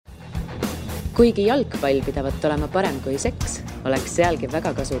Kuigi jalgpall pidavat olema parem kui seks, oleks sealgi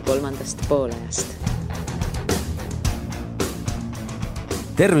väga kasu kolmandast poolajast.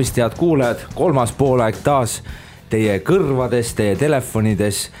 Tervist, head kuulajad, kolmas poolaeg taas teie kõrvades, teie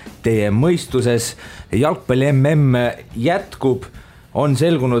telefonides, teie mõistuses. Jalgpalli MM jätkub, on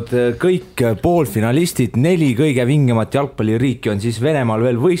selgunud kõik poolfinalistid, 4 kõige vingemat jalgpalliriiki on siis Venemaal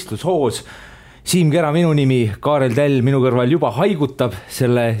veel võistlushoos. Siim Kera minu nimi, Kaarel Tell minu kõrval juba haigutab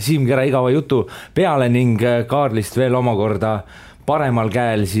selle Siim Kera igava jutu peale ning Kaarlist veel omakorda paremal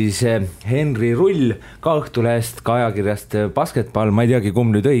käel siis Henri Rull, ka Õhtulehest, ka ajakirjast Basketball. Ma ei teagi,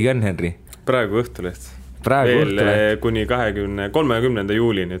 kumb nüüd õige on, Henri? Praegu Õhtulehest. Veel kuni 30.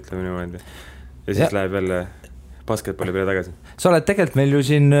 juulini, ütleme niimoodi. Ja siis läheb jälle Basketballi peale tagasi. Sa oled tegelikult meil ju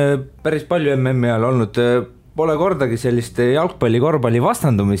siin päris palju MM-i ajal olnud. Pole kordagi sellist jalgpalli-korvpalli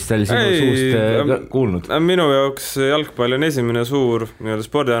vastandumist sinu suust kuulnud? Minu jaoks jalgpall on esimene suur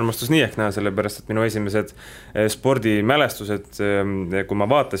spordiarmastus nii ehk näha, sellepärast, et minu esimesed spordimälestused, kui ma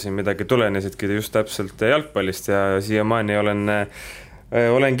vaatasin midagi, tulenesidki just täpselt jalgpallist ja siiamaani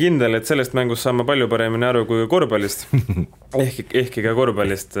olen kindel, et sellest mängust saama palju paremini aru kui korvpallist. Ehkki ka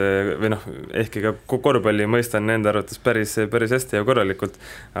korvpallist ehkki ka korvpalli mõistan enda arvates päris hästi ja korralikult,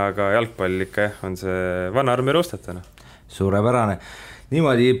 aga jalgpall ikka on see vana armi roostetana. Suurepärane.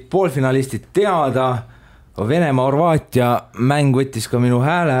 Niimoodi poolfinalistid teada, Venemaa-Horvaatia mäng võttis ka minu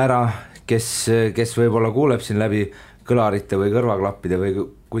hääle ära, kes võib-olla kuuleb siin läbi kõlarite või kõrvaklappide või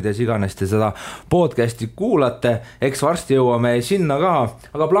kuidas iganes te seda podcasti kuulate, eks varsti jõuame sinna ka,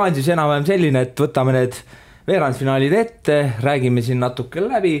 aga plaan siis enam selline, et võtame need veerandfinaalid ette, räägime siin natuke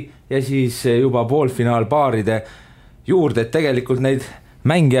läbi ja siis juba poolfinaalpaaride juurde, et tegelikult neid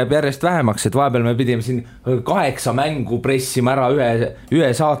mänge jääb järjest vähemaks, et vahepeal me pidime siin 8 mängu pressima ära ühe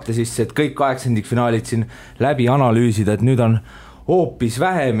saate sisse, et kõik 8-finaalid siin läbi analüüsida, et nüüd on hoopis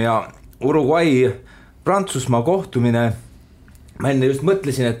vähem ja Uruguay Prantsusmaa kohtumine. Ma enne just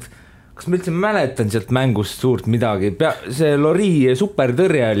mõtlesin, et kas ma üldse mäletan sealt mängust suurt midagi. See Lori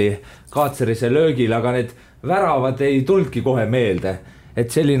supertõrje oli Kaatserise löögil, aga need väravad ei tulnudki kohe meelde. Et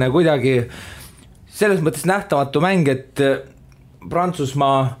selline kuidagi selles mõttes nähtamatu mäng, et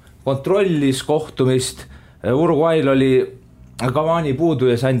Prantsusmaa kontrollis kohtumist, Uruguayl oli Cavani puudu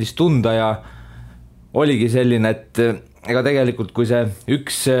ja sandis tunda ja oligi selline, et ega tegelikult kui see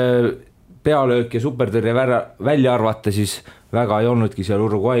üks pealöök ja supertõrje välja arvata, siis väga ei olnudki seal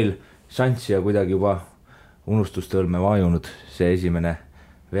Uruguayl šanssi ja kuidagi juba unustustõlme vajunud see esimene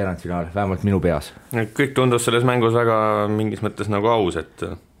veerandfinaal, vähemalt minu peas. Kõik tundus selles mängus väga mingis mõttes nagu aus, et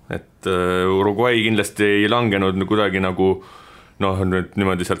Uruguay kindlasti ei langenud kuidagi nagu nüüd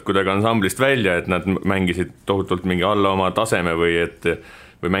niimoodi sealt kuidagi ansamblist välja, et nad mängisid tohutult mingi alla oma taseme või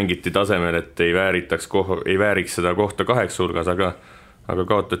mängiti tasemel, et ei vääriks seda kohta 8 hulgas, aga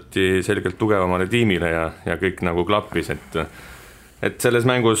kaotati selgelt tugevamale tiimile ja kõik nagu klappis, et selles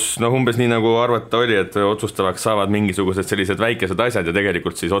mängus umbes nii nagu arvata oli, et otsustavaks saavad mingisugused sellised väikesed asjad ja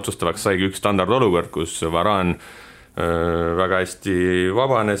tegelikult siis otsustavaks saigi üks standardolukord, kus Varane väga hästi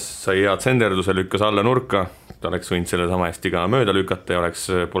vabanes, sai hea tsenderduse, lükkas alla nurka, ta oleks võinud selle sama hästi ka mööda lükata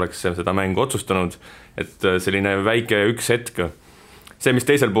ja poleks seda mängu otsustanud, et selline väike üks hetk. See, mis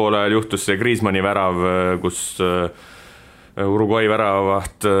teisel poolel juhtus, see Griezmanni värav, kus Uruguay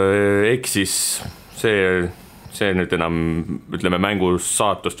väravaht eksis, see nüüd enam, ütleme, mängus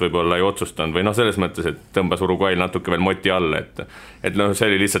saatust võib-olla ei otsustanud või selles mõttes, et tõmbas Uruguayl natuke veel moti alla, et see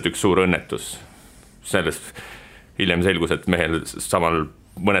oli lihtsalt üks suur õnnetus. Sellest hiljem selgus, et mehel samal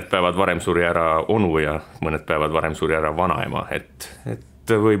mõned päevad varem suri ära onu ja mõned päevad varem suri ära vanaema, et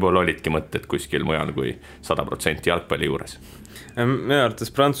võib-olla olidki mõtted kuskil mujal kui 100% jalgpalli juures. Minu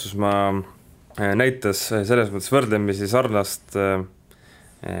arvates Prantsusmaa näitas selles mõttes võrdlemisi sarnast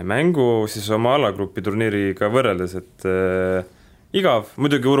mängu siis oma alagrupi turniiriga võrreldes, et igav,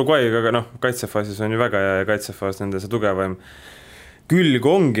 muidugi Uruguay, aga kaitsefaasis on ju väga ja kaitsefaas nende see tugevaim külg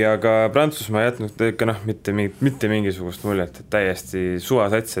ongi, aga Prantsusmaa jätnud ikka mitte mingisugust muljet, et täiesti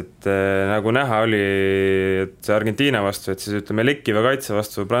suvasats, et nagu näha oli, et see Argentiina vastu, et siis ütleme lekkiva kaitse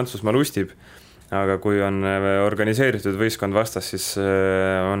vastu Prantsusmaa lustib, aga kui on organiseeritud võistkond vastas, siis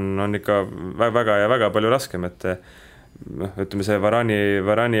on ikka väga ja väga palju raskem, et ütleme see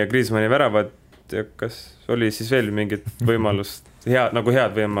Varani ja Griezmanni väravad, kas oli siis veel mingit võimalust,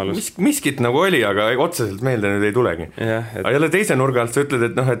 head võimalust? Miskit nagu oli, aga otseselt meelde nüüd ei tulegi. Aga jälle teise nurga alt sa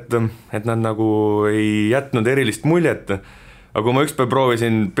ütled, et nad nagu ei jätnud erilist muljet, aga kui ma ükspäev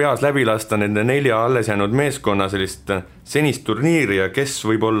proovisin peas läbi lasta nende 4 alles jäänud meeskonna sellist senist turniiri ja kes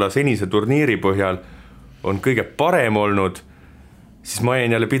võib-olla senise turniiri põhjal on kõige parem olnud, siis ma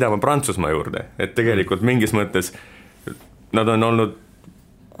jäin jälle pidama Prantsusmaa juurde, et tegelikult mingis mõttes nad on olnud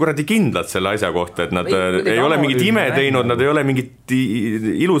kuradi kindlad selle asja kohta, et nad ei ole mingit ime teinud, nad ei ole mingit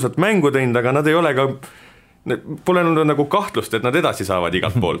ilusat mängu teinud, aga nad ei ole ka, pole nagu kahtlust, et nad edasi saavad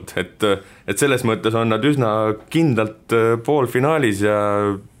igalt poolt, et selles mõttes on nad üsna kindlalt poolfinaalis ja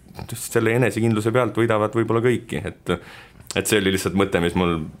selle enesekindluse pealt võidavad võib-olla kõiki, et see oli lihtsalt mõte, mis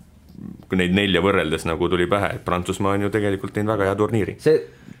mul neid 4 võrreldes nagu tuli pähe, et Prantsusmaa on ju tegelikult teinud väga hea turniiri.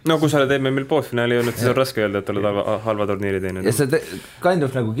 No kui sa oled meil poolfinaali jõudnud, siis on raske öelda, et oled halva turniiri teinud. Ja sa kind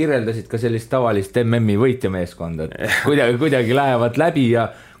of nagu kirjeldasid ka sellist tavalist MM-i võitjameeskonda, et kuidagi lähevad läbi ja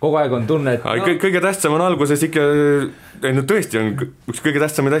kogu aeg on tunne, et kõige tähtsam on alguses ikka, tõesti on, üks kõige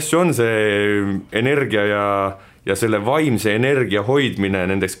tähtsamaid asju on see energia ja selle vaimse energia hoidmine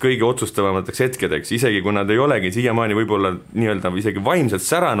nendeks kõige otsustavamateks hetkedeks, isegi kui nad ei olegi siiamaani võib-olla nii-öelda isegi vaimselt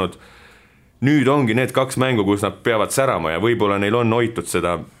säranud, nüüd ongi need 2 mängu, kus nad peavad särama ja võib-olla neil on hoitud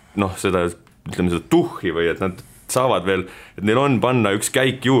seda tuhhi või et nad saavad veel, et neil on panna üks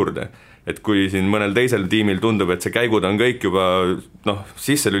käik juurde. Et kui siin mõnel teisel tiimil tundub, et see käigud on kõik juba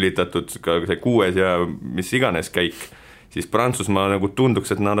sisse lülitatud, ka see 6 ja mis iganes käik, siis Prantsusmaa nagu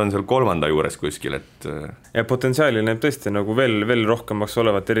tunduks, et nad on seal 3. juures kuskil, et ja potentsiaali näeb tõesti nagu veel rohkemaks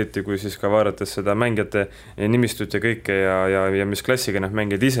olevat, eriti kui siis ka vaadates seda mängijate nimistut ja kõike ja mis klassiga need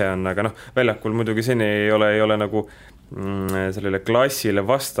mängijad ise on, aga väljakul muidugi seni ei ole nagu sellele klassile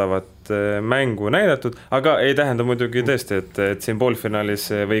vastavat mängu näidatud, aga ei tähenda muidugi tõesti, et siin poolfinaalis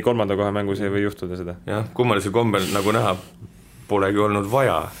või 3. koha mängus ei või juhtuda seda. Jah, kummalisel kombel nagu näha, polegi olnud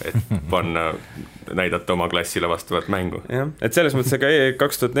vaja, et panna näidata oma klassile vastavat mängu. Jah, et selles mõttes ega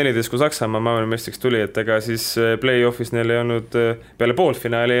 2014, kui Saksamaa maailmameistriks tuli, et ega siis play-offis neil ei olnud, peale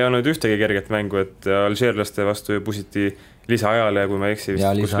poolfinaali ei olnud ühtegi kerget mängu, et alžeerlaste vastu pusiti lisaajale ja kui ma eksi vist,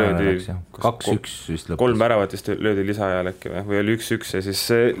 kus löödi 2-1 vist lõpus. 3 väravat vist löödi lisaajale äkki või oli 1-1 ja siis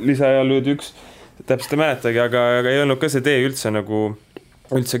lisaajal löödi 1, täpselt ei mäletagi, aga ei olnud ka see tee üldse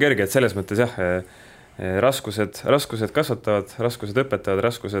kerge, et selles mõttes jah, raskused kasvatavad, raskused õpetavad,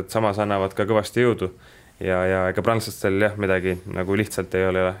 raskused samas annavad ka kõvasti jõudu ja ega prantslastel jah, midagi nagu lihtsalt ei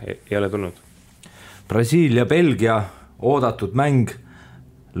ole tulnud. Brasiilia, Belgia oodatud mäng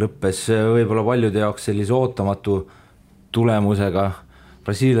lõppes võib-olla paljude jaoks sellise ootamatu tulemusega.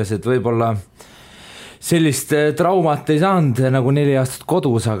 Brasiilased võib-olla sellist traumat ei saanud nagu 4 aastat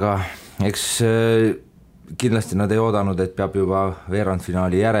kodus, aga eks kindlasti nad ei oodanud, et peab juba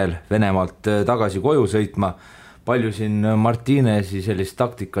veerandfinaali järel Venemaalt tagasi koju sõitma. Palju siin Martinezi sellist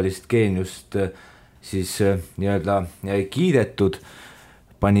taktikalist geeniust siis nii-öelda kiidetud.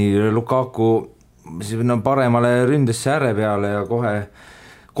 Pani Lukaku paremale ründesse ääre peale ja kohe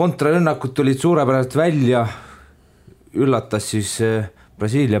kontrarünnakud tulid suurepäraselt välja. Üllatas siis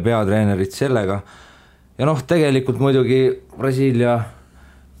Brasiilia peatreenerit sellega. Ja tegelikult muidugi Brasiilia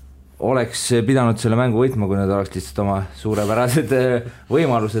oleks pidanud selle mängu võitma, kui nad oleks lihtsalt oma suurepärased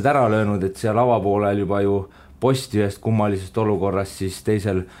võimalused ära löönud, et seal avapoolel juba ju posti ühest kummalisest olukorrast, siis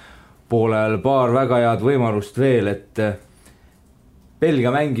teisel poolel paar väga head võimalust veel, et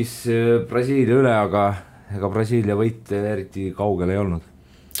Belgia mängis Brasiilia üle, aga ega Brasiilia võit eriti kaugel ei olnud.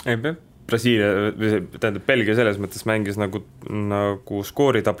 Belgia selles mõttes mängis nagu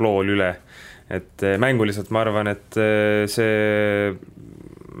skooritablool üle, et mänguliselt ma arvan, et see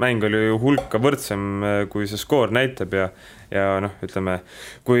mäng oli ju hulka võrdsem, kui see skoor näitab ja ütleme,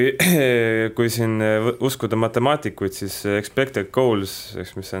 kui siin uskuda matemaatikuid, siis expected goals,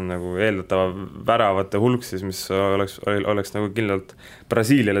 mis on nagu eeldatava väravate hulk, siis mis oleks nagu kindlalt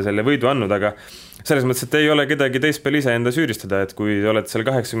Brasiiliale selle võidu andnud, aga selles mõttes, et ei ole kedagi teist peal ise enda süüristada, et kui oled seal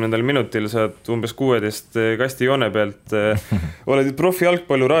 80. minutil, saad umbes 16 kasti joone pealt, oled profi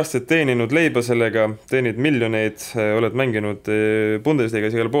jalgpallur aastaid teeninud leiba sellega, teenid miljoneid, oled mänginud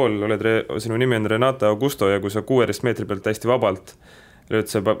Bundesligas igal pool, sinu nimi on Renato Augusto ja kui sa 16 meetri pealt täiesti vabalt lööd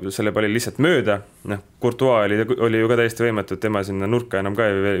selle palli lihtsalt mööda, Courtois oli ju ka täiesti võimetu, et tema sinna nurka enam ka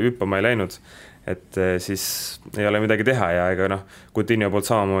hüppama ei läinud, et siis ei ole midagi teha ja ega Coutinho poolt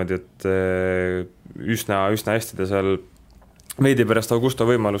samamoodi, et üsna hästi ta seal veidi pärast Augusto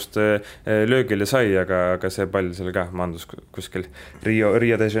võimalust löögile sai, aga see pall seal ka maandus kuskil Rio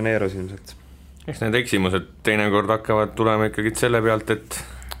de Janeiro ilmselt. Eks need eksimused teinekord hakkavad tulema ikkagi selle pealt, et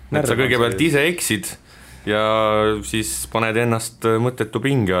sa kõigepealt ise eksid ja siis paned ennast mõttetu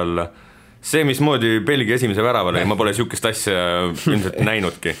pinge alla. See, mismoodi Belgia esimese värava lõi, ma pole sihukest asja ilmselt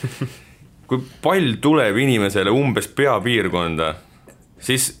näinudki. Kui pall tuleb inimesele umbes peapiirkonda,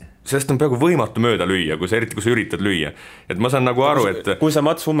 siis sellest on peaaegu võimatu mööda lüüa, eriti kui sa üritad lüüa. Et ma saan nagu aru, et kui sa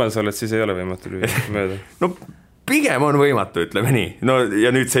Mats Hummels oled, siis ei ole võimatu lüüa mööda. No pigem on võimatu, ütleme nii. No ja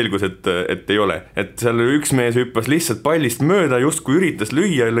nüüd selgus, et ei ole. Et seal üks mees hüppas lihtsalt pallist mööda, just kui üritas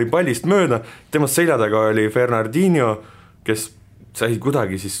lüüa ja lõi pallist mööda. Temast selja taga oli Fernandinho, kes sai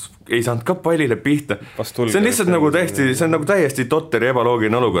kuidagi siis, ei saanud ka pallile pihta. See on lihtsalt nagu täiesti totter ja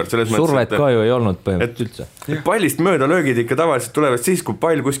ebaloogiline olukord. Survet ka ju ei olnud põhimõtteliselt üldse. Pallist mööda löögid ikka tavaliselt tulevad siis, kui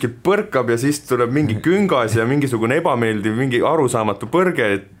pall kuskil põrkab ja siis tuleb mingi küngas ja mingisugune ebameeldiv, mingi arusaamatu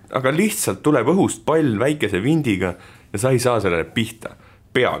põrge, aga lihtsalt tuleb õhust pall väikese vindiga ja sa ei saa sellele pihta,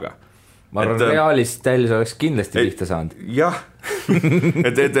 peaga. Ma arvan, Realist täilis oleks kindlasti pihta saanud. Jah,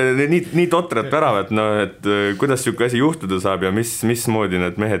 et nii totrat väravat, no, et kuidas siuke asi juhtuda saab ja mismoodi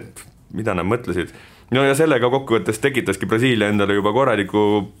need mehed, mida nad mõtlesid. No ja sellega kokkuvõttes tekitaski Brasiilia endale juba korraliku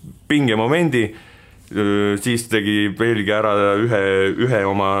pingemomendi, siis tegi Belgia ära ühe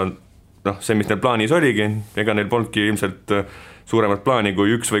oma, see, mis neil plaanis oligi, ega neil polnudki ilmselt suuremat plaani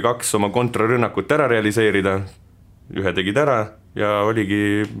kui 1 või 2 oma kontrarünnakut ära realiseerida, ühe tegid ära ja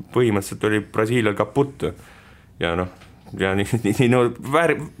oligi, põhimõtteliselt oli Brasiilial kaput ja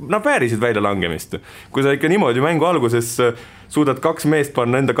väärisid välja langemist. Kui sa ikka niimoodi mängu alguses suudad 2 meest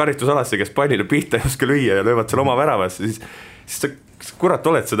panna enda karistusalasse, kes pallile pihta ei oska lüüa ja löövad seal oma väravasse, siis sa kurat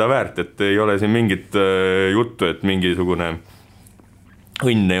oled seda väärt, et ei ole siin mingit juttu, et mingisugune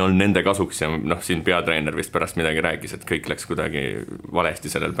õnn ei olnud nende kasuks ja siin peatreener vist pärast midagi rääkis, et kõik läks kuidagi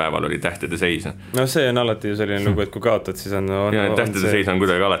valesti sellel päeval, oli tähtede seis. No see on alati ju selline lugu, et kui kaotad, siis on tähtede seis on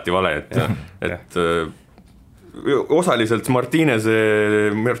kuidagi alati vale, et osaliselt Martínez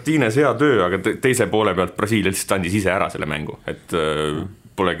hea töö, aga teise poole pealt Brasiilia lihtsalt andis ise ära selle mängu, et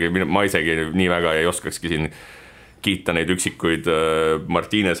polegi, ma isegi nii väga ei oskakski siin kiita neid üksikuid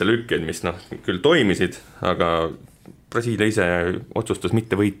Martíneze lükkeid, mis küll toimisid, aga Brasiilia ise otsustas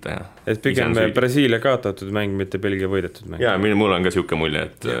mitte võita. Et pigem Brasiilia kaotatud mäng, mitte Belgia võidetud mäng. Jaa, mul on ka siuke mulje,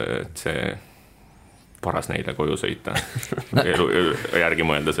 et see paras neile koju sõita. Järgi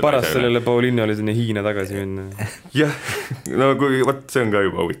mõelda. Paras sellele Paulinho oli sinna Hiina tagasi minna. Jah, no see on ka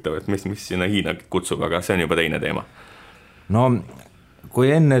juba huvitav, et mis sinna Hiina kutsub, aga see on juba teine teema. No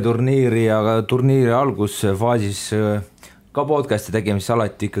kui enne turniiri, aga turniiri algusfaasis ka podcasti tegemis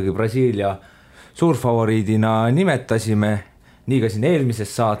alati ikkagi Brasiilia suurfavoriidina nimetasime, nii ka siin eelmises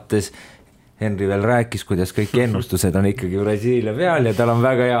saates Henri veel rääkis, kuidas kõik ennustused on ikkagi Brasiilia peal ja tal on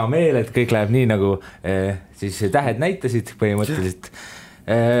väga hea meel, et kõik läheb nii, nagu siis tähed näitasid põhimõtteliselt.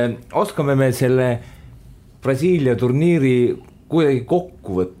 Oskame me selle Brasiilia turniiri kuidagi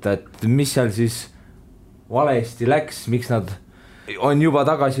kokku võtta, et mis seal siis valesti läks, miks nad on juba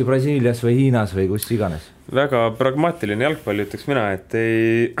tagasi Brasiilias või Hiinas või kus iganes? Väga pragmaatiline jalgpall, ütleks mina, et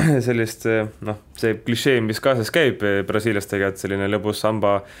ei sellist, see klišee, mis kaasas käib Brasiiliastega, et selline lõbus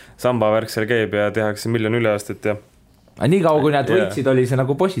samba värk seal käib ja tehakse miljon üleastet ja nii kaua, kui nad võitsid, oli see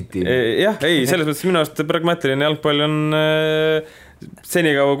nagu positiivne. Jah, ei, selles mõttes minu arust pragmaatiline jalgpall on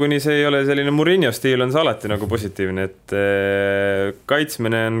senikaua, kuni see ei ole selline Mourinho stiil, on see alati nagu positiivne, et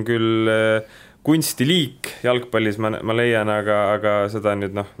kaitsmine on küll kunstiliik jalgpallis, ma leian, aga seda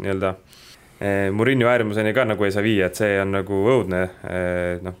nüüd nii-öelda Mourinho äärmuseni ka nagu ei saa viia, et see on nagu õudne.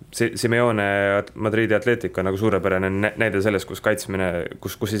 Simeone Madridi Atletic on nagu suurepärane näide selles, kus kaitsmine,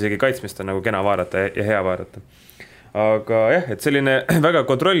 kus isegi kaitsmist on nagu kena vaadata ja hea vaadata. Aga jah, et selline väga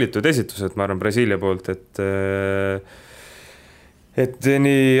kontrollitud esitus, et ma arvan Brasiilia poolt, et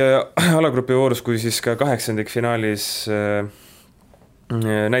nii alagrupi voorus kui siis ka 8. finaalis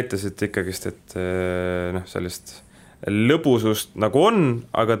näitasid ikkagist, et sellist lõbusust nagu on,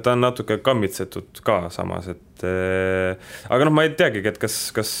 aga ta on natuke kammitsetud ka samas, et aga ma ei teagi, et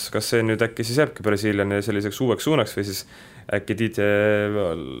kas see nüüd äkki siis jääbki Brasiiliani selliseks uueks suunaks või siis äkki Tiite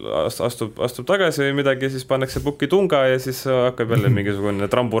astub tagasi või midagi, siis pannakse pukki tunga ja siis hakkab jälle mingisugune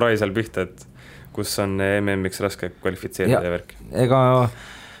tramburai seal pihta, et kus on MM-iks raske kvalifitseerida ja värk. Ega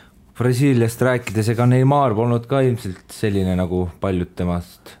Brasiiliast rääkides, ega Neymar polnud ka ilmselt selline nagu paljud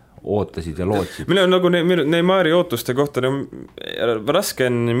temast ootasid ja lootsid. Meil on nagu Neymari ootuste kohta raske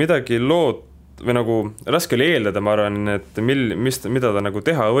on midagi või nagu raske oli eeldada, ma arvan, et mida ta nagu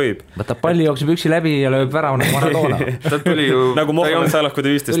teha võib. Võtab palli, jookseb üksi läbi ja lööb värav nagu Maradona. Ta tuli ju nagu Mohamed Salah, kui ta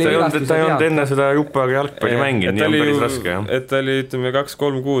 15. Ta ei olnud enne seda juppaga jalgpalli mänginud, nii on päris raske. Et ta oli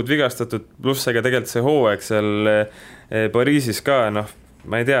 2-3 kuud vigastatud, pluss ega tegelikult see hooaeg seal Pariisis ka,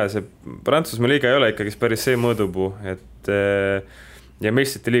 ma ei tea, see Prantsusmaa liiga ei ole ikkagi päris see mõõdupuu, et ja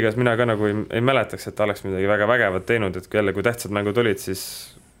meistrite liigas mina ka nagu ei mäletaks, et ta oleks midagi väga vägevat teinud, et kui tähtsad mängud olid, siis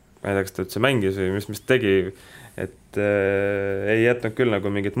ma ei tea, kas ta üldse mängis või mis tegi, et ei jätnud küll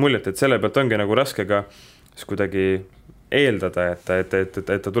nagu mingit muljet, et selle pealt ongi nagu raske ka kuidagi eeldada, et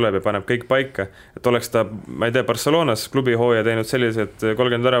ta tuleb ja paneb kõik paika, et oleks ta, ma ei tea, Barcelonas klubihooja teinud sellised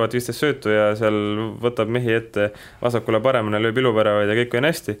 30 väravat 15 söötu ja seal võtab mehi ette vasakule paremana, lööb iluväravaid ja kõik on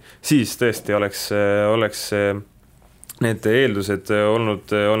hästi, siis tõesti oleks need eeldused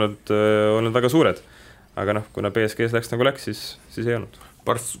olnud väga suured. aga noh, kuna PSG-s läks nagu läks, siis ei olnud.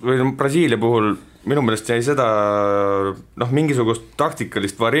 Brasiilia puhul minu meelest jäi seda mingisugust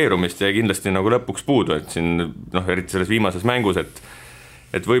taktikalist varieerumist jäi kindlasti nagu lõpuks puudu, et siin eriti selles viimases mängus,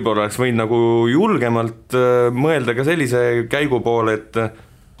 et võib-olla oleks võinud nagu julgemalt mõelda ka sellise käigu poole, et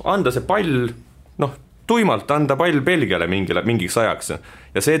anda see pall, tuimalt anda pall Belgiale mingiks ajaks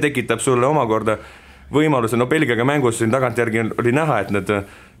ja see tekitab sulle omakorda võimaluse, Belgiaga mängus siin tagantjärgi oli näha, et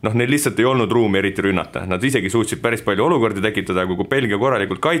neil lihtsalt ei olnud ruumi eriti rünnata, nad isegi suutsid päris palju olukordi tekitada, aga kui Belgia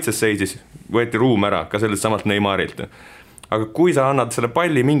korralikult kaitses seisis, võeti ruum ära ka sellest samalt Neymarilt. Aga kui sa annad selle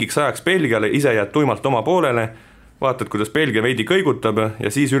palli mingiks ajaks Belgiale, ise jääd tuimalt oma poolele, vaatad, kuidas Belgia veidi kõigutab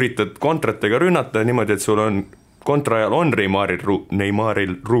ja siis üritad kontratega rünnata niimoodi, et sul on kontraajal on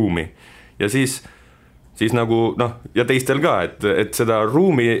Neymaril ruumi ja siis nagu ja teistel ka, et seda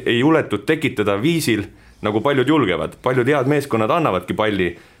ruumi ei juletud tekitada viisil, nagu paljud julgevad. Paljud head meeskonnad annavadki palli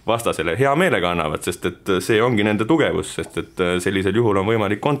vastasele, hea meelega annavad, sest et see ongi nende tugevus, sest et sellisel juhul on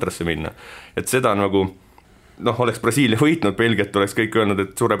võimalik kontrasse minna. Et seda nagu, oleks Brasiilia võitnud, Belgiat oleks kõik öelnud,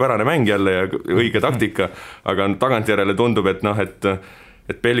 et suurepärane mäng jälle ja õige taktika, aga tagantjärele tundub,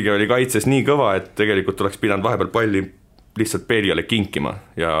 et Belgia oli kaitses nii kõva, et tegelikult oleks pidanud vahepeal palli lihtsalt Belgiale kinkima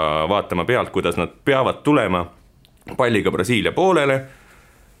ja vaatama pealt, kuidas nad peavad tulema palliga Brasiilia poolele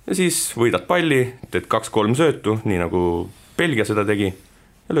ja siis võidad palli, teed 2-3 söötu, nii nagu Belgia seda tegi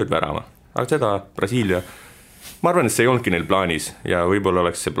ja lööd värama. Aga seda Brasiilia, ma arvan, et see ei olnudki neil plaanis ja võib-olla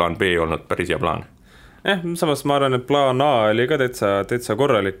oleks see plaan B olnud päris hea plaan. Samas ma arvan, et plaan A oli ka täitsa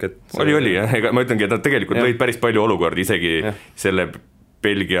korralik. Oli jah, ma ütlengi, et nad tegelikult lõid päris palju olukordi, isegi selle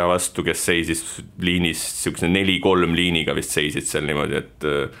Belgia vastu, kes seisis liinis, 4-3 liiniga vist seisid seal niimoodi, et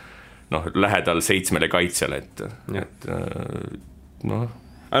lähedal 7 kaitsjale,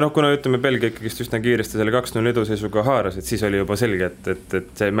 Aga kuna ütleme, Belgia ikkagist üsna kiiresti selle 2-0 eduseisuga haaras, et siis oli juba selge, et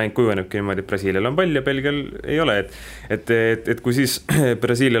see mäng kujunebki niimoodi, et Brasiilial on pall ja Belgial ei ole, et kui siis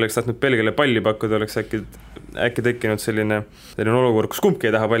Brasiilia oleks tahtnud Belgiale palli pakkuda, oleks äkki tekkinud selline olukord, kus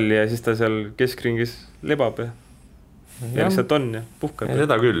kumbki ei taha palli ja siis ta seal keskringis lebab ja lihtsalt on ja puhkab. Ja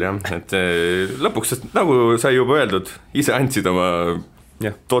seda küll jah, et lõpuks, nagu sai juba öeldud, ise andsid oma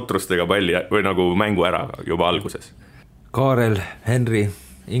totrustega palli või nagu mängu ära juba alguses. Kaarel, Henri,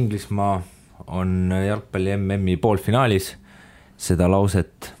 Inglismaa on jalgpalli MM-i poolfinaalis. Seda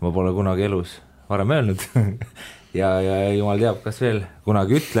lauset ma pole kunagi elus varem öelnud ja jumal teab, kas veel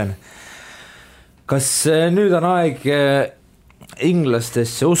kunagi ütlen. Kas nüüd on aeg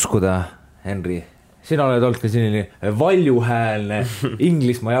inglastesse uskuda, Henri? Sina oled olnud ka selline valjuhäälne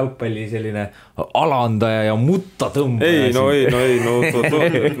Inglismaa jalgpalli selline alandaja ja mutta tõmbaja.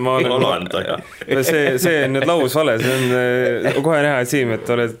 ma olen alandaja. See on nüüd laus vale, see on kohe näha, Siim,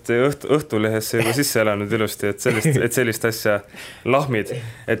 et oled Õhtulehesse juba sisse elanud ilusti, et sellist asja lahmid.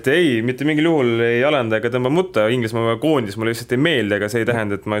 Et ei, mitte mingil juhul ei alanda ega tõmba mutta, Inglismaa koondis mulle lihtsalt ei meelde, aga see ei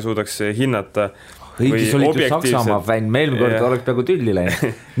tähenda, et ma ei suudaks hinnata õigis olid ju Saksamaa fänn, me eelmine kord oleks peaaegu tülli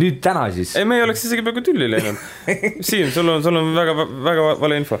läinud. Nüüd täna siis. Ei, me ei oleks isegi peaaegu tülli läinud. Siim, sul on väga, väga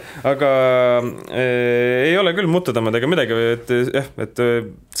vale info. Aga ei ole küll mutadamad ega midagi, et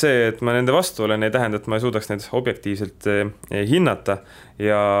see, et ma nende vastu olen, ei tähenda, et ma ei suudaks neid objektiivselt hinnata.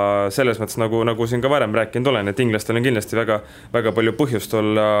 Ja selles mõttes, nagu siin ka varem rääkinud olen, et inglastel on kindlasti väga, väga palju põhjust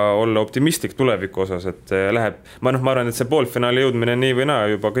olla optimistlik tuleviku osas, et läheb, ma arvan, et see poolfinaali jõudmine nii või naa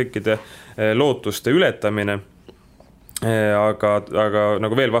juba kõikide lootuste ületamine, aga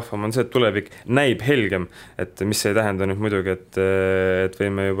nagu veel vahvam on see, et tulevik näib helgem, et mis ei tähenda nüüd muidugi, et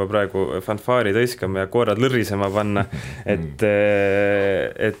võime juba praegu fanfaari tõiskama ja koorad lõrisema panna, et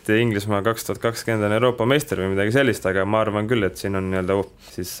Inglismaa 2020 on Euroopa meister või midagi sellist, aga ma arvan küll, et siin on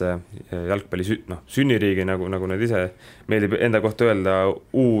siis jalgpalli sünniriigi, nagu need ise meeldib enda kohta öelda,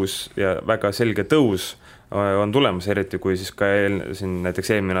 uus ja väga selge tõus on tulemas, eriti kui siis ka siin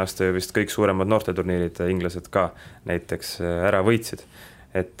näiteks eelmine aasta vist kõik suuremad noorteturniirid inglased ka näiteks ära võitsid.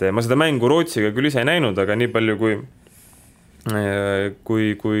 Et ma seda mängu Rootsiga küll ise ei näinud, aga nii palju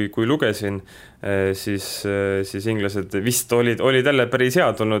kui lugesin, siis inglased vist olid jälle päris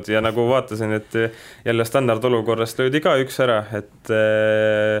head olnud ja nagu vaatasin, et jälle standardolukorrast löödi ka üks ära, et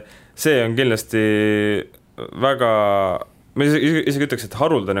see on kindlasti väga... Ma isegi ütleks, et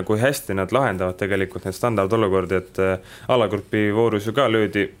haruldane, kui hästi nad lahendavad tegelikult need standardolukordi, et alagrupi voorus ju ka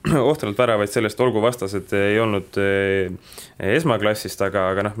löödi ohtralt väravaid sellest, olgu vastased ei olnud esmaklassist,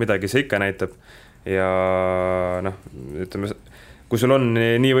 aga midagi see ikka näitab. Ja ütleme, kui sul on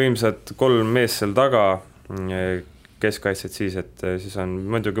nii võimsad 3 mees seal taga keskkaitset siis on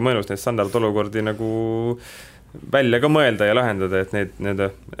muidugi mõnus neid standardolukordi nagu välja ka mõelda ja lahendada, et need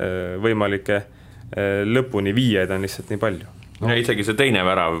võimalike lõpuni viijaid on lihtsalt nii palju. Ja isegi see teine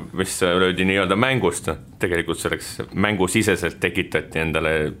värav, mis löödi nii-öelda mängust, tegelikult selleks mängusiseselt tekitati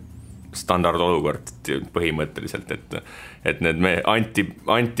endale standardolukord põhimõtteliselt, et need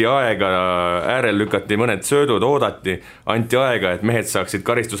anti aega, äärel lükati mõned söödud, oodati, anti aega, et mehed saaksid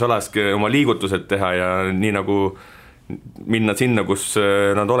karistusalas oma liigutused teha ja nii nagu minna sinna, kus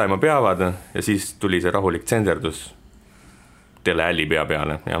nad olema peavad ja siis tuli see rahulik tsenderdus teleälli pea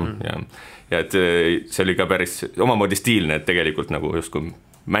peale ja et see oli ka päris omamoodi stiilne, et tegelikult nagu justkui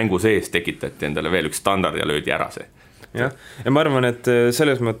mängu sees tekitati endale veel üks standard ja löödi ära see. Jah, ja ma arvan, et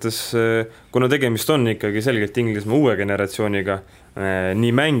selles mõttes, kuna tegemist on ikkagi selgelt Inglismaa uue generatsiooniga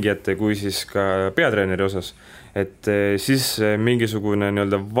nii mängijate kui siis ka peatreeneri osas, et siis mingisugune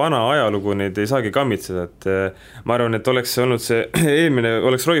nii-öelda vana ajalugu neid ei saagi kammitseda, et ma arvan, et oleks olnud see eelmine,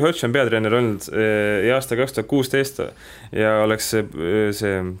 oleks Roy Hodgson peatreener olnud ja aasta 2016 ja oleks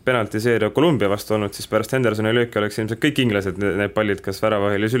see penaltiseeria Kolumbia vastu olnud, siis pärast Hendersoni lööki oleks ilmselt kõik inglased need pallid kas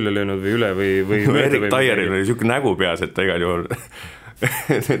väravaheli sülle löönud või üle või Erik Taieril oli niisugune nägu peas, et ta igal juhul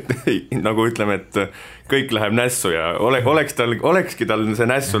nagu ütleme, et kõik läheb nässu ja olekski tal see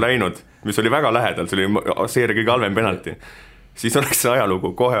nässu läinud, mis oli väga lähedal, see oli seeria kõige halvem penalti, siis oleks see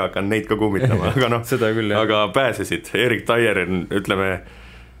ajalugu kohe hakanud neid ka kummitama, aga noh, aga pääsesid Erik Taier, ütleme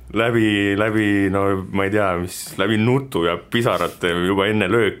läbi, no ma ei tea, läbi nutu ja pisarate juba enne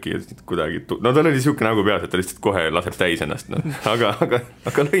lööki kuidagi, no tal oli niisugune nägu peas, et ta lihtsalt kohe laseb täis ennast, no.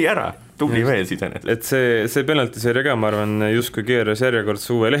 aga lõi ära, tubli mees iseenesest. Et see penaltiseeria ka, ma arvan, justkui keeras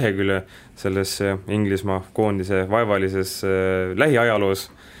järjekordse uue lehekülje selles Inglismaa koondise vaevalises lähiajaloos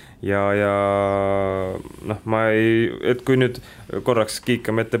ja noh, et kui nüüd korraks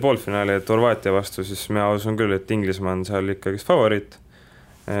kiikame ette poolfinaali, et Horvaatia vastu, siis ma usun küll, et Inglismaa on seal ikkagi favoriit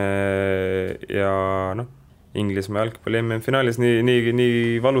ja noh, Inglismaa jalgpalli MM-finaalis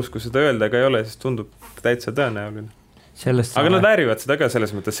nii valus, kui seda öelda ega ei ole, siis tundub täitsa tõenäoline. Aga nad väärivad seda ka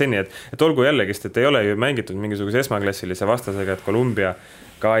selles mõttes seni, et olgu jällegist, et ei ole ju mängitud mingisuguse esmaklassilise vastasega, et Kolumbia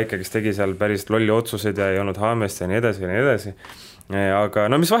ka ikkagi tegi seal päris lolli otsuseid ja ei olnud haamest ja nii edasi. Aga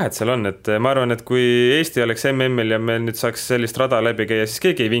no mis vahet seal on, et ma arvan, et kui Eesti oleks MM-il ja meil nüüd saaks sellist rada läbi käia, siis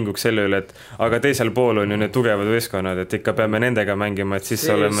keegi ei vinguks selle üle, et aga teisel pool on ju need tugevad võistkonnad, et ikka peame nendega mängima, et siis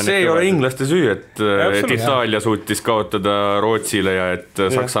oleme... See ei ole inglaste süü, et Itaalia suutis kaotada Rootsile ja et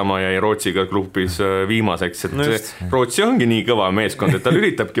Saksamaa jäi Rootsiga klubis viimaseks, et no Rootsi ongi nii kõva meeskond, et ta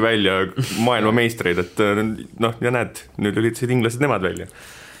lülitabki välja maailma meistreid, et noh, ja näed, nüüd lülitasid inglased nemad välja.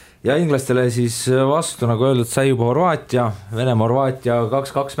 Ja inglastele siis vastu, nagu öeldud, sai juba Horvaatia, Venemaa-Horvaatia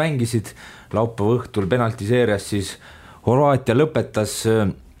 2-2 mängisid laupäeva õhtul penaltiseerias, siis Horvaatia lõpetas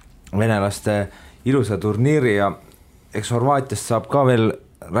venelaste ilusa turniiri ja eks Horvaatiast saab ka veel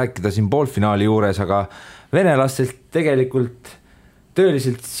rääkida siin poolfinaali juures, aga venelastelt tegelikult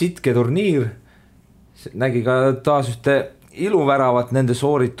tõeliselt sitke turniir, nägi ka taas ühte iluväravat nende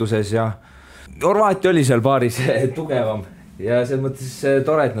soorituses ja Horvaatia oli seal paaris tugevam. Ja selles mõttes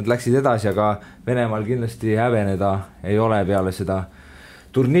tore, et nad läksid edasi, aga Venemaal kindlasti häveneda ei ole peale seda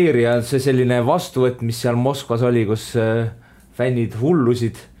turniiri ja see selline vastuvõtt, mis seal Moskvas oli, kus fännid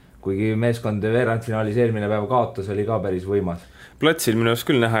hullusid, kuigi meeskond veerandfinaalis eelmine päev kaotas, oli ka päris võimas. Platsil minu jaoks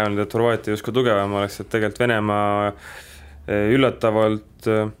küll näha ei olnud, et Horvaatia justkui tugevam oleks, et tegelikult Venemaa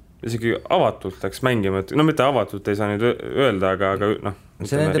üllatavalt isegi avatult läks mängima, et no mitte avatult ei saa nüüd öelda, aga noh,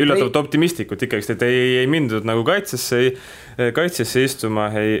 üllatavalt optimistlikult ikkagi, et ei mindud nagu kaitsesse istuma,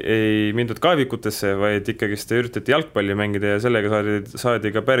 ei mindud kaevikutesse, vaid ikkagi üritati jalgpalli mängida ja sellega saadi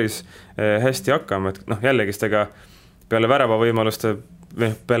ka päris hästi hakkama, et noh, jällegist ega peale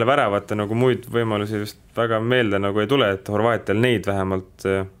väravate nagu muid võimalusi vist väga meelde nagu ei tule, et Horvaatial neid vähemalt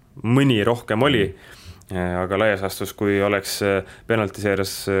mõni rohkem oli, aga laias astus, kui oleks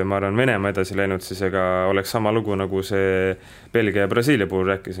penaltiseerias, ma arvan, Venemaa edasi läinud, siis ega oleks sama lugu, nagu see Belgia ja Brasiilia puhul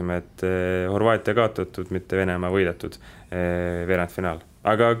rääkisime, et Horvaatia kaotatud, mitte Venemaa võidetud veerandfinaal.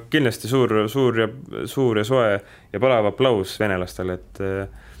 Aga kindlasti suur ja soe ja palav aplaus venelastele, et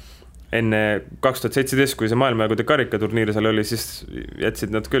enne 2017, kui see maailmajagude karikaturniiri seal oli, siis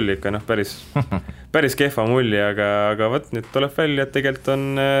jätsid nad küll ikka päris kehva mulli, aga võt, nüüd tuleb välja, et tegelikult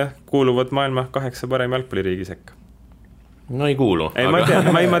on kuuluvad maailma 8 parem jalgpalliriigi sekka. No ei kuulu. Ma ei tea.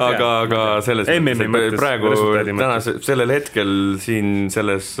 Aga selles mõttes, praegu sellel hetkel siin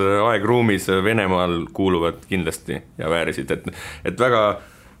selles aegruumis Venemaal kuuluvad kindlasti ja väärisid, et väga,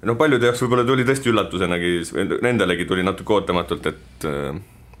 no paljude jaoks võib-olla tuli tõesti üllatusenagi, nendelegi tuli natuke ootamatult, et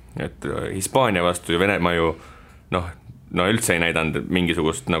Hispaania vastu ja Venemaa ju no üldse ei näidanud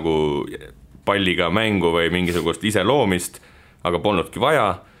mingisugust nagu palliga mängu või mingisugust ise loomist, aga polnudki vaja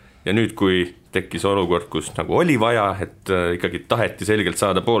ja nüüd, kui tekkis olukord, kus nagu oli vaja, et ikkagi taheti selgelt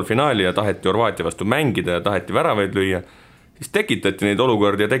saada poolfinaali ja taheti Horvaatia vastu mängida ja taheti väravaid lüüa, siis tekitati neid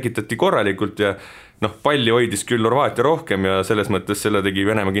olukordi ja tekitati korralikult ja noh, palli hoidis küll Horvaatia rohkem ja selles mõttes selle tegi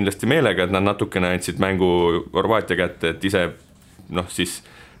Venemaa kindlasti meelega, et nad natukene andsid mängu Horvaatia kätte, et ise noh, siis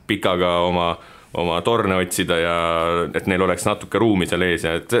pikaga oma torne otsida ja et neil oleks natuke ruumi seal ees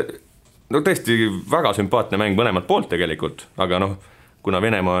ja et no tõesti väga sümpaatne mäng mõlemad poolt tegelikult, aga noh, kuna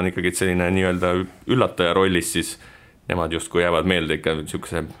Venemaa on ikkagi selline nii-öelda üllataja rollis, siis nemad justkui jäävad meelde ikka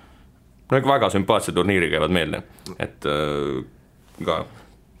niisuguse väga sümpaatse turniiri käivad meelde, et ka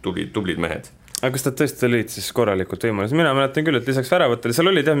tublid mehed. Aga kas ta tõesti olid siis korralikult võimalus? Mina mäletan küll, et lisaks väravatele, seal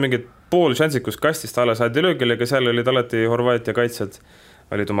olid jah mingid pool šantsikus kastist alla saadi löögile, aga seal olid alati Horvaatia kaitsjad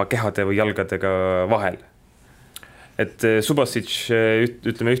olid oma kehade või jalgadega vahel. Et Subasic,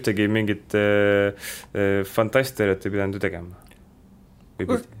 ütleme ühtegi mingit fantastiat ei pidanud ju tegema.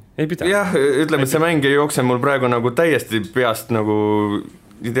 Ei pidanud. Jah, ütleme, et see mäng ei jookse mul praegu nagu täiesti peast nagu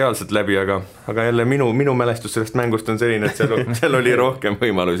ideaalselt läbi, aga jälle minu mälestus sellest mängust on selline, et seal oli rohkem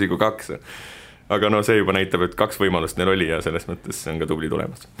võimalusi kui 2. Aga no see juba näitab, et 2 võimalust neil oli ja selles mõttes on ka tubli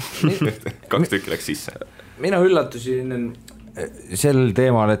tulemas. 2 tükki läks sisse. Mina üllatusin sel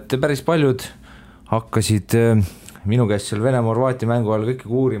teemal, et päris paljud hakkasid minu käest seal Venemaa-Horvaatia mängu all kõike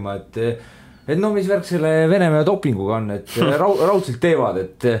uurima, et no mis värk selle Venemaa dopinguga on, et raudselt teevad,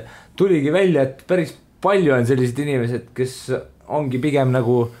 et tuligi välja, et päris palju on sellised inimesed, kes ongi pigem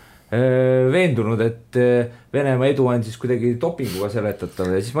nagu veendunud, et Venemaa edu on siis kuidagi dopinguga seletatav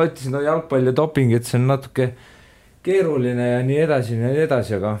ja siis ma ütlesin, no jalgpall ja doping, et see on natuke keeruline ja nii edasi,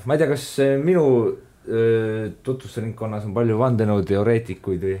 aga ma ei tea, kas minu tutvusringkonnas on palju vandenõu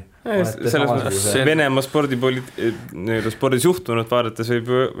teoreetikuid või selles mõttes Venemaa spordis juhtunud vaadates võib,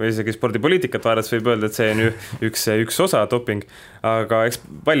 või isegi spordipoliitikat vaadates võib öelda, et see on üks osa doping, aga eks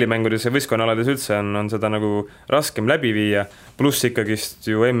pallimängudes ja võistkonnaalades üldse on seda nagu raskem läbi viia, pluss ikkagist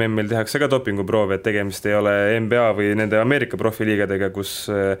ju MM-il tehakse ka dopinguproove, et tegemist ei ole NBA või nende Ameerika profiliigadega, kus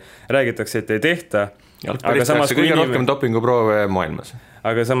räägitakse, et ei tehta. Jalgpallis tehakse kõige rohkem dopinguproove maailmas.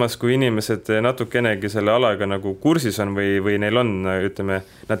 Aga samas, kui inimesed natukenegi selle alaga nagu kursis on või neil on, ütleme,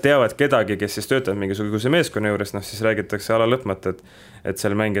 nad teavad kedagi, kes siis töötab mingisuguse meeskonna juures, noh siis räägitakse ala lõpmata, et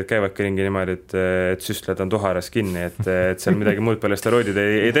seal mängijad käivadki ringi niimoodi, et süstled on tuharas kinni, et seal midagi muud peale steroidid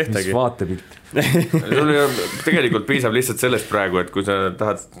ei tehtagi. Mis vaatepilt? Tegelikult piisab lihtsalt sellest praegu, et kui sa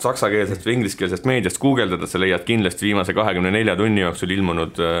tahad saksakeelsest või ingliskeelsest meediast guugeldada, sa leiad kindlasti viimase 24 tunni jooksul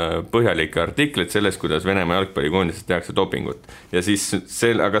ilmunud põhjalikke artikleid sellest, kuidas Venemaa jalgpallikoondises tehakse dopingut. Ja siis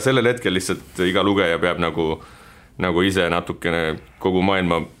aga sellel hetkel lihtsalt iga lugeja peab nagu ise natukene kogu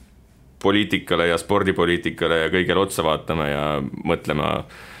maailma poliitikale ja spordipoliitikale ja kõigele otsa vaatama ja mõtlema,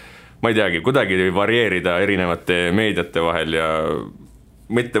 ma ei teagi, kuidagi varieerida erinevate meediate vahel ja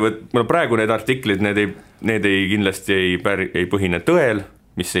praegu need artiklid, need ei kindlasti ei põhine tõel,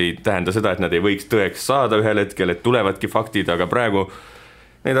 mis ei tähenda seda, et nad ei võiks tõeks saada ühel hetkel, et tulevadki faktid, aga praegu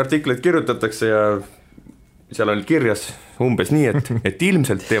neid artikleid kirjutatakse ja seal on kirjas umbes nii, et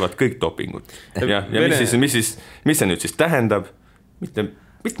ilmselt teevad kõik dopingut. Ja mis see nüüd siis tähendab? Mitte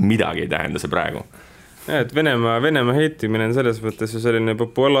midagi ei tähenda see praegu. Ja, et Venemaa heitimine on selles mõttes ju selline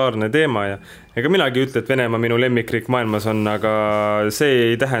populaarne teema ja ega minagi ütle, et Venemaa minu lemmikriik maailmas on, aga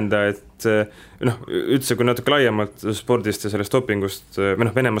see ei tähenda, et üldse kui natuke laiemalt spordist ja sellest dopingust,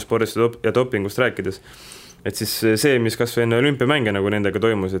 Venemaa spordist ja dopingust rääkides, et siis see, mis kas või enne olümpiamänge nagu nendega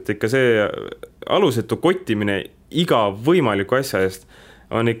toimus, et ikka see alusetu kottimine iga võimaliku asja eest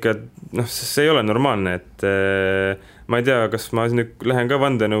on ikka, see ei ole normaalne, et ma ei tea, kas ma nüüd lähen ka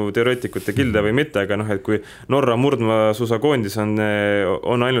vandenõu teoreetikute kilde või mitte, aga et kui Norra murdmaasuusakoondis on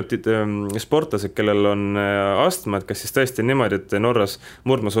ainult sportlased, kellel on astmad, kas siis tõesti niimoodi, et Norras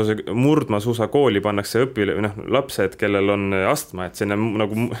murdmaasuusakooli pannakse lapsed, kellel on astma, et sinna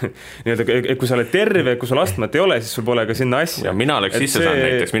nagu kui sa oled terve, kui sul astmat ei ole, siis sul pole ka sinna asja. Ja mina oleks sisse saanud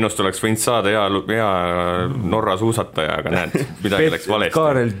näiteks, minust oleks võinud saada hea Norra suusataja, aga näed, midagi läks valesti.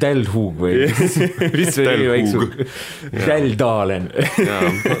 Karel Delhug või mis oli väiksu Dalen.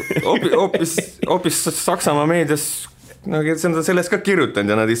 Hoopis Saksamaa meedias sellest ka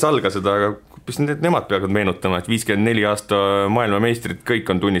kirjutanud ja nad ei salga seda, aga hoopis nemad peavad meenutama, et 54 aasta maailmameistrid kõik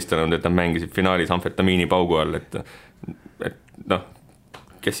on tunnistanud, et nad mängisid finaalis amfetamiini paugu all, et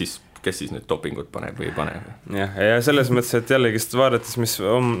kes siis nüüd dopingut paneb või ei pane. Ja selles mõttes, et jällegist vaadates, mis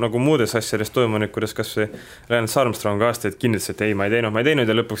on nagu muudes asjadest toimunud, kuidas kas või Lance Armstrong aastaid kinnitas, et ei, ma ei teinud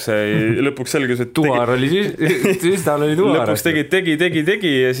ja lõpuks selgus, et tuar oli süstal oli tuar. Lõpuks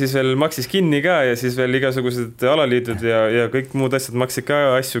tegi ja siis veel maksis kinni ka ja siis veel igasugused alaliidud ja kõik muud asjad maksid ka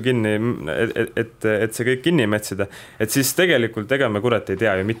asju kinni, et see kõik kinni metsida. Et siis tegelikult ega me kurat ei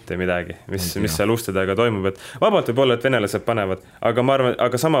tea ju mitte midagi, mis seal uste taga toimub, et vabalt võib olla, et venelased panevad, aga ma arvan,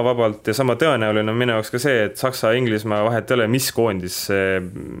 aga sama vabalt samalt ja sama tõenäoline on minu jaoks ka see, et Saksa ja Inglismaa vahet ei ole, mis koondis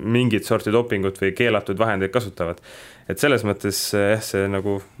mingit sorti dopingut või keelatud vahendeid kasutavad. Et selles mõttes see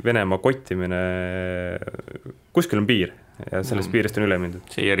nagu Venemaa kottimine, kuskil on piir ja sellest piirist on üle mindud.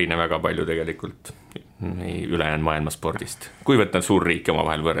 See ei erine väga palju tegelikult ülejäänud maailma spordist, kuivõrd nad suurriike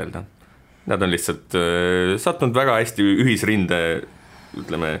omavahel võrrelda. Nad on lihtsalt sattunud väga hästi ühisrinde,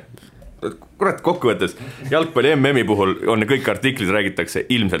 ütleme, kurat kokkuvõttes, jalgpalli MM-i puhul on kõik artiklid, räägitakse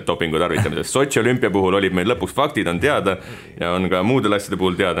ilmselt dopingu tarvitamisest. Sotši olümpia puhul olid meil lõpuks faktid on teada ja on ka muudel asjade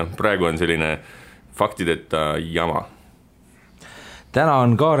puhul teada. Praegu on selline faktideta jama. Täna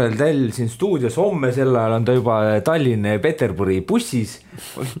on Kaarel Tell siin stuudios, homme sel ajal on ta juba Tallinna ja Peterburi bussis.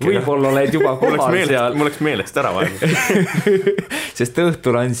 Võib-olla oled juba kohal seal. Mul oleks meelest ära vaja. Sest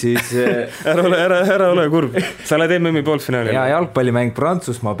õhtul on siis... Ära ole kurb, sa oled MM-i poolfinaali. Ja jalgpallimäng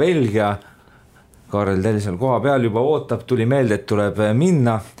Prantsusmaa, Belgia. Kaarel Tell seal koha peal juba ootab, tuli meelde, et tuleb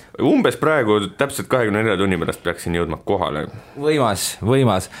minna. Umbes praegu täpselt 24 tunni pärast peaksin jõudma kohale.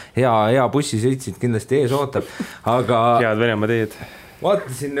 Võimas. Hea bussisõitsid kindlasti ees ootab. Aga... Head Venemaa teed.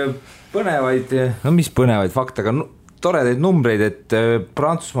 Vaatasin põnevaid fakte, aga toredaid numbreid, et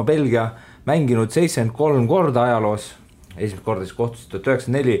Prantsusmaa, Belgia mänginud 73 korda ajaloos, esimest korda siis kohtusid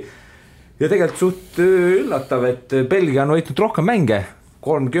 1994 ja tegelikult suht üllatav, et Belgia on võitnud rohkem mänge,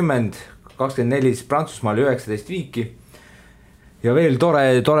 30, 24, Prantsusmaal 19 viiki ja veel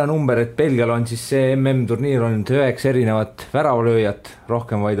tore number, et Belgial on siis see MM-turniir olnud 9 erinevat väravalööjat,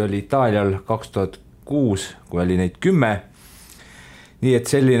 rohkem vaid oli Itaalial 2006, kui oli neid 10. Nii et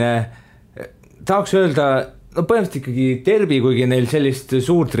selline, tahaks öelda, no põhimõtteliselt ikkagi derbi, kuigi neil sellist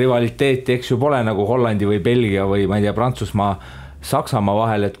suurt rivaliteeti, eks ju pole nagu Hollandi või Belgia või ma ei tea, Prantsusmaa, Saksamaa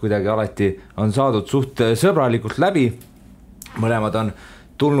vahel, et kuidagi alati on saadud suht sõbralikult läbi. Mõlemad on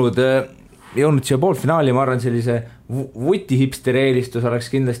tulnud, jõudnud siia poolfinaali, ma arvan sellise vutihipsteri eelistus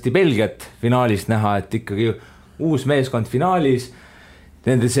oleks kindlasti Belgiat finaalist näha, et ikkagi uus meeskond finaalis,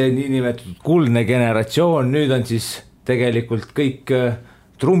 nende see niinimetatud kuldne generatsioon, nüüd on siis tegelikult kõik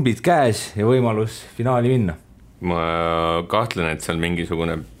trumbid käes ja võimalus finaali minna. Ma kahtlen, et seal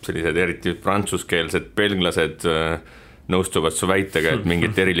mingisugune sellised eriti prantsuskeelsed belglased nõustuvad su väitega, et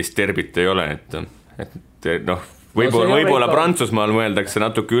mingit erilist derbit ei ole, et noh, võib-olla Prantsusmaal mõeldakse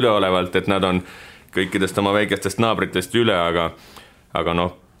natuke üleolevalt, et nad on kõikidest oma väikestest naabritest üle, aga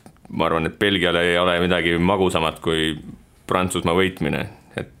noh, ma arvan, et Belgiale ei ole midagi magusamat kui Prantsusmaa võitmine.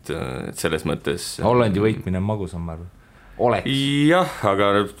 Et selles mõttes... Hollandi võitmine on magusam, ma arvan. Oleks. Jah,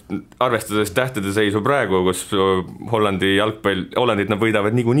 aga arvestades tähtede seisu praegu, kus Hollandit nad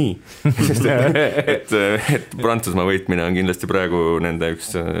võidavad niikuinii. et Prantsusmaa võitmine on kindlasti praegu nende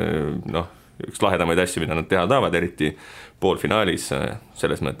üks lahedamaid asju, mida nad teha tahavad, eriti poolfinaalis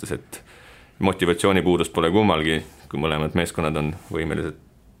selles mõttes, et motivatsioonipuudus pole kummalgi, kui mõlemad meeskonnad on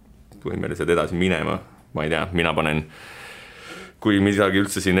võimelised edasi minema. Ma ei tea, mina panen... Kui midagi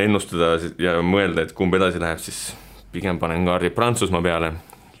üldse siin ennustada ja mõelda, et kumb edasi läheb, siis pigem panen kaardi Prantsusmaa peale.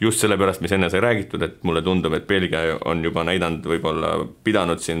 Just sellepärast, mis enne sai räägitud, et mulle tundub, et Belgia on juba näidanud võib-olla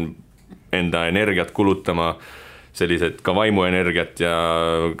pidanud siin enda energiat kulutama, sellised ka vaimuenergiat ja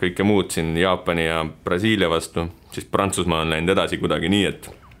kõike muud siin Jaapani ja Brasiilia vastu, siis Prantsusmaa on läinud edasi kuidagi nii,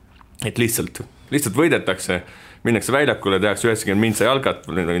 et lihtsalt võidetakse, minnakse väljakule, tehakse 90 mintsa jalgat,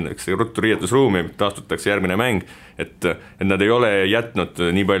 minnakse ruttu riietusruumi, taastutakse järgmine mäng, et nad ei ole jätnud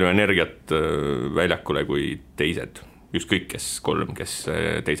nii palju energiat väljakule kui teised, ükskõik kes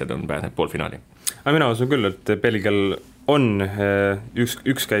teised on pääsenud poolfinaali. Aga mina usun küll, et Belgial on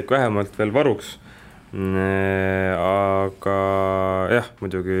üks käik vähemalt veel varuks, aga jah,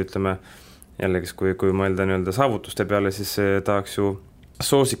 muidugi ütleme jällegi, kui mõelda nii-öelda saavutuste peale, siis tahaks ju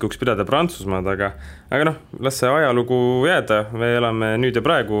soosikuks pidada Prantsusmaad, aga noh, las see ajalugu jääda, me elame nüüd ja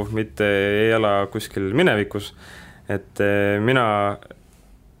praegu, mitte ei ela kuskil minevikus, et mina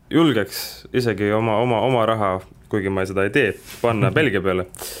julgeks isegi oma raha, kuigi ma seda ei tee, panna Belgia peale.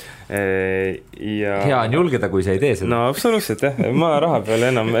 Hea on julgeda, kui sa ei tee seda. No absoluutselt jah, ma raha peale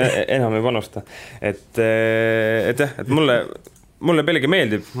enam ei panusta, et mulle Belgia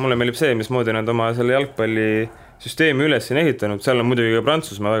meeldib, mulle meeldib see, mismoodi nad oma selle jalgpalli süsteemi üles siin ehitanud, seal on muidugi ka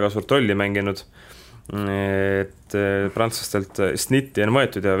Prantsusmaa väga suurt rolli mänginud, et prantslastelt snitti on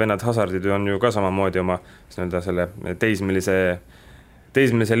võetud ja vennad Hazardid on ju ka samamoodi oma selle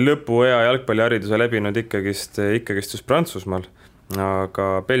teismelise lõpuea jalgpallihariduse läbinud ikkagist just Prantsusmaal,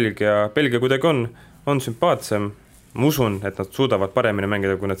 aga Belgia kuidagi on sümpaatsem. Ma usun, et nad suudavad paremini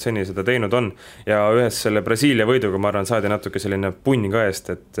mängida, kui nad seni seda teinud on. Ja ühes selle Brasiilia võiduga, ma arvan, saadi natuke selline punn ka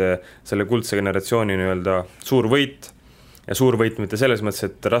eest, et selle kuldse generatsiooni nii-öelda suur võit, ja suur võit mitte selles mõttes,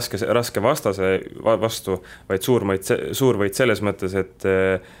 et raske vastase vastu, vaid suur võit selles mõttes, et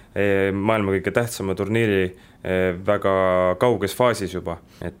maailma kõige tähtsama turniiri väga kauges faasis juba,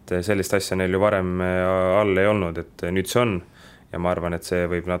 et sellist asja neil ju varem all ei olnud, et nüüd see on ja ma arvan, et see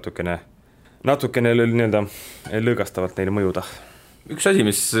võib natukene nii-öelda lõõgastavalt neile mõjuda. Üks asi,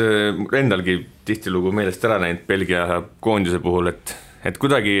 mis endalgi tihtilugu meelest ära näinud Belgia koondise puhul, et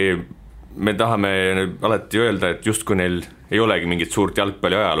kuidagi me tahame alati öelda, et justkui neil ei olegi mingit suurt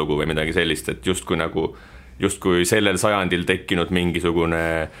jalgpalli ajalugu või midagi sellist, et justkui sellel sajandil tekkinud mingisugune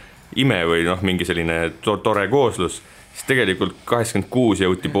ime või mingi selline tore kooslus, siis tegelikult 86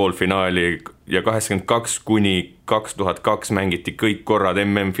 jõuti poolfinaali ja 82 kuni 2002 mängiti kõik korrad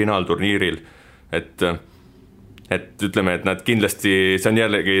MM-finaalturniiril, et ütleme, et nad kindlasti, see on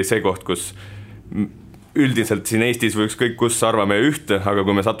jällegi see koht, kus üldiselt siin Eestis või ükskõik kus arvame ühte, aga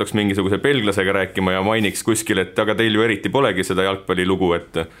kui me satuks mingisuguse belglasega rääkima ja mainiks kuskil, et aga teil ju eriti polegi seda jalgpallilugu,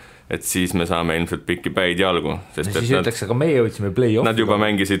 et siis me saame ilmselt pikki päid jalgu. Sest siis ütleks, aga meie jõudsime play-offi. Nad juba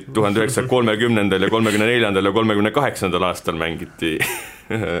mängisid 1930. ja 34. ja 38. aastal mängiti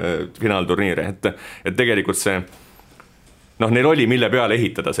finaalturniire, et tegelikult see neil oli mille peale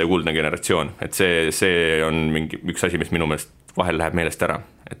ehitada see kuldne generatsioon, et see on mingi üks asi, mis minu meelest vahel läheb meelest ära,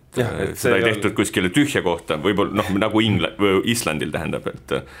 et seda ei tehtud kuskile tühja kohta, võib-olla nagu Islandil tähendab,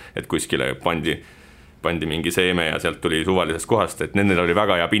 et kuskile pandi mingi seeme ja sealt tuli suvalisest kohast, et nendel oli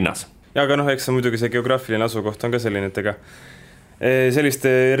väga hea pinnas. Ja aga eks muidugi see geograafiline asukoht on ka selline, et ega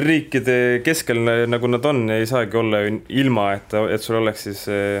selliste riikide keskel nagu nad on, ei saagi olla ilma, et sul oleks siis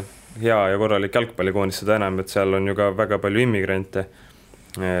hea ja korralik jalgpallikoonis, seda enam, et seal on ju ka väga palju immigrante,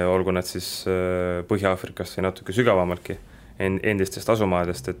 olgu nad siis Põhja-Aafrikast või natuke sügavamaltki endistest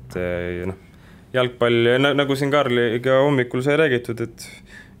asumaadest, et jalgpall, nagu siin Karliga hommikul sai räägitud, et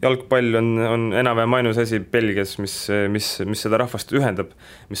jalgpall on enam-vähem ainus asi Belgias, mis seda rahvast ühendab,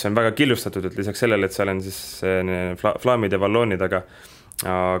 mis on väga killustatud, et lisaks sellele, et seal on siis flaamid ja valloonid, aga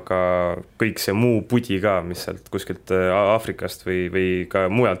kõik see muu pudi ka, mis sealt kuskilt Aafrikast või ka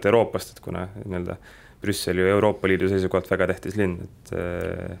mujalt Euroopast, et kuna nii-öelda Brüssel ju Euroopa Liidu seisukohalt väga tähtis linn,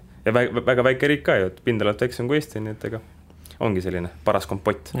 ja väga väike riik ka ju, et pindalalt väiksem kui Eesti, nii et ega ongi selline paras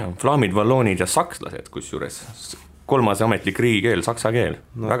kompott. Flaamid, valloonid ja sakslased, kus juures kolmas ametlik riigikeel, saksa keel.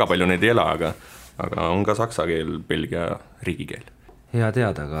 Väga palju neid ei ela, aga on ka saksa keel, Belgia riigikeel. Hea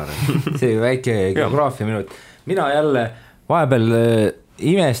teada, Kaarel. See väike geograafia minut. Mina jälle vahepeal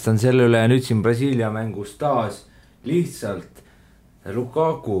imestan selle üle nüüd siin Brasiilia mängus taas lihtsalt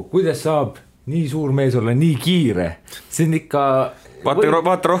Lukaku, kuidas saab nii suur mees olla nii kiire? See on ikka...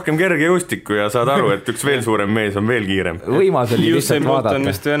 Vaata rohkem kergejõustikku ja saad aru, et üks veel suurem mees on veel kiirem. Võimas oli lihtsalt vaadata. on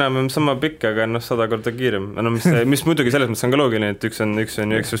vist enam sama pikk, aga 100 korda kiirem. Mis muidugi selles mõttes on ka loogiline, et üks on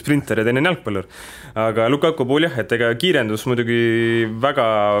sprinter ja teine jalgpallur. Aga Lukaku puhul jah, et ega kiirendus muidugi väga,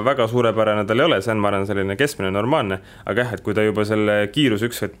 väga suurepärane tal ei ole, see on, ma arvan, selline keskmine normaalne. Aga jah, et kui ta juba selle kiirus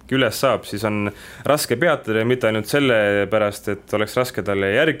üks hetk üles saab, siis on raske peatada ja mitte ainult selle pärast, et oleks raske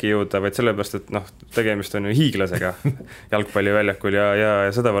talle järgi jõuda, vaid selle pärast, et tegemist on ju hiiglasega jalgpalliväljakul ja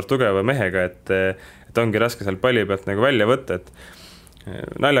sedavõrd tugeva mehega, et ongi raske seal palli pealt nagu välja võtta, et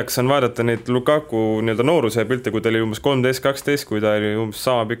naljakas on vaadata neid Lukaku nii-öelda nooruse pilte, kui ta oli umbes 13-12, kui ta oli umbes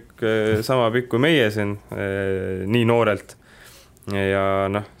sama pikk kui meie siin nii noorelt ja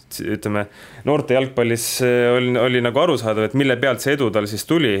ütleme, noorte jalgpallis oli nagu aru saada, et mille pealt see edu tal siis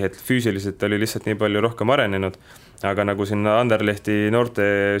tuli, et füüsiliselt oli lihtsalt nii palju rohkem arenenud, aga nagu siin Anderlehti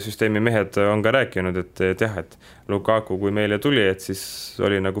noortesüsteemi mehed on ka rääkinud, et jah, et Lukaku kui meile tuli, et siis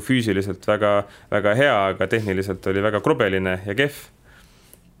oli nagu füüsiliselt väga, väga hea, aga tehniliselt oli väga krobeline ja kehv.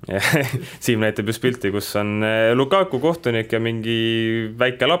 Siim näitab just pilti, kus on Lukaku kohtunik ja mingi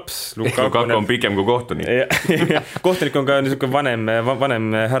väike laps. Lukaku on pikem kui kohtunik. Kohtunik on ka niisugune vanem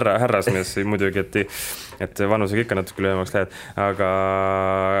härrasmees muidugi, et vanusega ikka natuke lühemaks lähed. Aga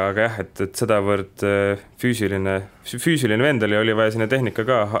jah, et sedavõrd füüsiline vend oli vaja sinna tehnika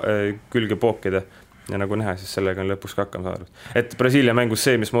ka külge pookida. Ja nagu näha, siis sellega on lõpuks ka hakkama saadud. Et Brasiilia mängus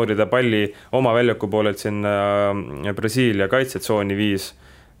see, mis moodi ta palli oma väljaku poolelt sinna Brasiilia kaitsetsooni viis,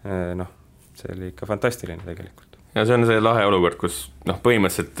 see oli ikka fantastiline tegelikult. Ja see on see lahe olukord, kus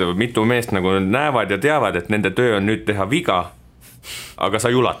põhimõtteliselt mitu meest nagu näevad ja teavad, et nende töö on nüüd teha viga, aga sa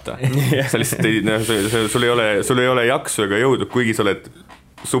ei ulata. Sa lihtsalt sul ei ole jaksu ega jõudu, kuigi sa oled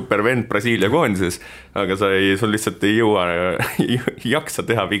super vend Brasiilia koondises, aga sul lihtsalt ei jõua jaksa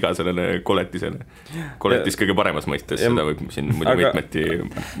teha viga sellele koletisele. Koletis kõige paremas mõistes, seda võib siin muidu mitmeti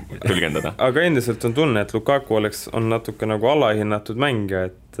tõlgendada. Aga endiselt on tunne, et Lukaku on natuke nagu alahinnatud mängija,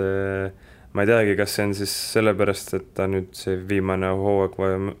 et ma ei teagi, kas see on siis sellepärast, et ta nüüd see viimane hooaeg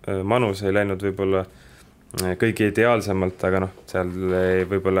manus ei läinud võib-olla kõige ideaalsemalt, aga noh, seal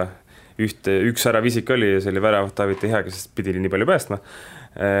võib-olla üks ärav isik oli ja see oli värav Taviti hea, kes pidi nii palju päästma.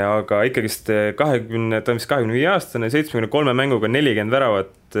 Aga ikkagist 25 aastane, 73 mänguga 40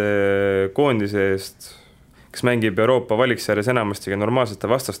 väravat koondise eest, kes mängib Euroopa valiksjärjes enamasti normaalsete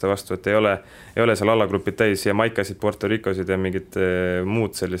vastaste vastu, et ei ole seal alagrupid täis ja Maikasid, Puerto Ricosid ja mingit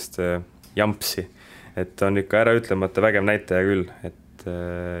muud sellist jampsi. Et on ikka ära ütlemata vägev näitaja küll, et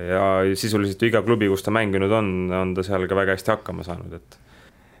ja sisuliselt iga klubi, kus ta mänginud on ta seal ka väga hästi hakkama saanud,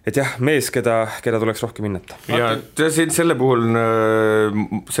 et jah, mees, keda tuleks rohkem hinnata. Ja selle puhul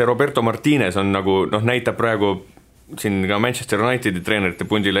see Roberto Martinez on nagu, näitab praegu siin ka Manchester Unitedi treenerite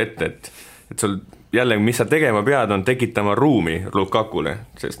pundile ette, et sul jälle, mis sa tegema pead, on tekitama ruumi Lukakule,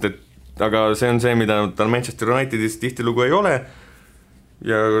 sest aga see on see, mida tal Manchester Unitedis tihtilugu ei ole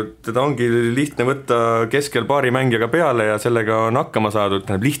ja teda ongi lihtne võtta keskel paari mängijaga peale ja sellega on hakkama saadud,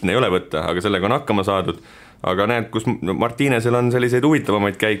 lihtne ei ole võtta, aga sellega on hakkama saadud. Aga näed, kus Martinezil on selliseid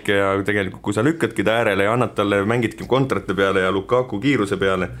huvitavamaid käike ja tegelikult kui sa lükkadki ta äärele ja annad talle, mängidki kontrate peale ja Lukaku kiiruse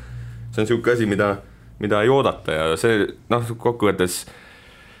peale, see on selline asi, mida ei oodata ja see kokkuvõttes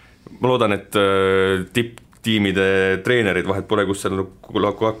ma loodan, et tipptiimide treenerid vahet pole, kus seal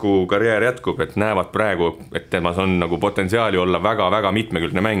Lukaku karjäär jätkub, et näevad praegu, et temas on nagu potentsiaali olla väga-väga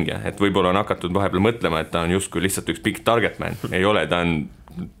mitmekülgne mängija, et võib-olla on hakatud vahepeal mõtlema, et ta on justkui lihtsalt üks big target man, ei ole,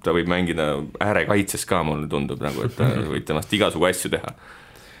 ta võib mängida äärekaitses ka, mulle tundub nagu, et ta võib temast igasugu asju teha.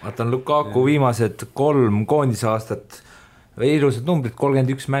 Vaatan Lukaku viimased 3 koondise aastat, ilusad numbrid,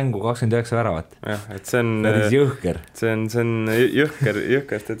 31 mängu, 29 väravat. Jah, et see on jõhker. See on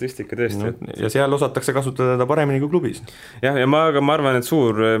jõhker statistika tõesti. Ja seal osatakse kasutada ta paremini kui klubis. Jah, ja ma arvan, et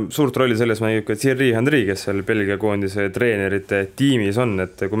suurt rolli selles mängib ka Thierry Henry, kes seal Belgia koondise treenerite tiimis on,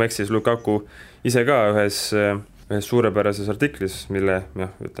 et kui meksis Lukaku ise ka ühes suurepärases artiklis, mille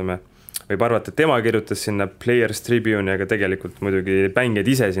ütleme, võib arvata, et tema kirjutas sinna Players Tribune, aga tegelikult muidugi mängijad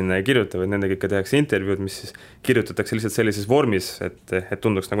ise sinna ei kirjuta, vaid nendega ikka tehakse intervjuud, mis siis kirjutatakse lihtsalt sellises vormis, et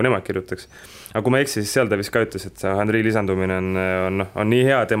tunduks nagu nemad kirjutaks. Aga kui ma eksi, siis seal ta vist ka ütles, et Henry lisandumine on nii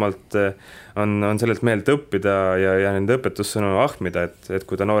hea, temalt on sellelt meelt õppida ja nende õpetussõnu ahmida, et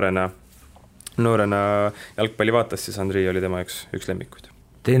kui ta noorena jalgpalli vaatas, siis Henry oli tema üks lemmikuid.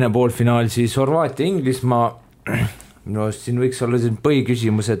 Teine poolfinaal siis Horvaatia Inglismaa. Minu arust siin võiks olla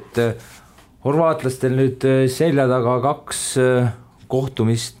põhiküsimus, et horvaatlastel nüüd selja taga 2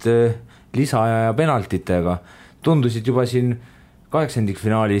 kohtumist lisaaja ja penaltitega tundusid juba siin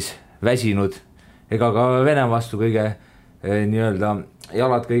 8-finaalis väsinud, ega ka Vene vastu kõige nii-öelda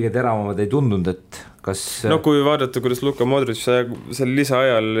jalad kõige teravamad ei tundunud, et kas kui vaadata, kuidas Luka Modric sel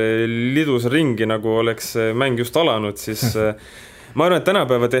lisaajal lidus ringi, nagu oleks mäng just alanud, siis ma arvan, et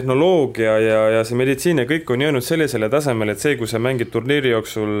tänapäeva tehnoloogia ja see meditsiin ja kõik on jõudnud sellisele tasemele, et see, kui sa mängid turniiri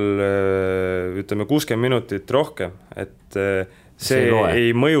jooksul ütleme 60 minutit rohkem, et see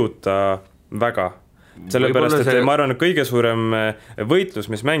ei mõjuta väga. Sellepärast, et ma arvan, et kõige suurem võitlus,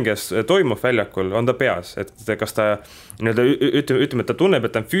 mis mängijas toimub väljakul, on ta peas. Et kas ta, ütleme, et ta tunneb,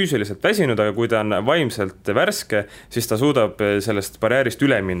 et ta on füüsiliselt väsinud, aga kui ta on vaimselt värske, siis ta suudab sellest barjäärist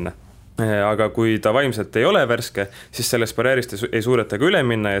üle minna. Aga kui ta vaimselt ei ole värske, siis sellest barjäärist ei suureta ka üle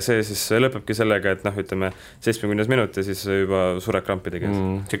minna ja see siis lõpebki sellega, et ütleme 70 minuti siis juba sureb krampidega.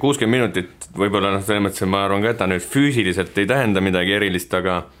 See 60 minutit võib-olla selles mõttes, ma arvan ka, et ta nüüd füüsiliselt ei tähenda midagi erilist,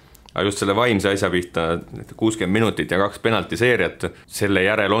 aga just selle vaimse asja pihta 60 minutit ja 2 penaltiseeriat, selle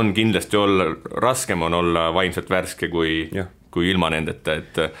järel on kindlasti raskem on olla vaimselt värske kui ilma nendeta,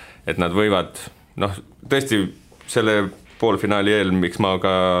 et nad võivad, tõesti selle poolfinaali eel, miks ma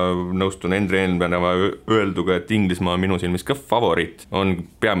ka nõustun Endre Eelmäneva öelduga, et Inglismaa on minu silmis ka favoriit, on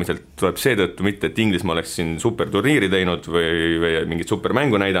peamiselt tuleb seetõttu mitte, et Inglismaa oleks siin superturniiri teinud või mingit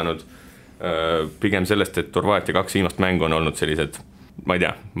supermängu näidanud, pigem sellest, et Horvaatia 2 viimast mängu on olnud sellised, ma ei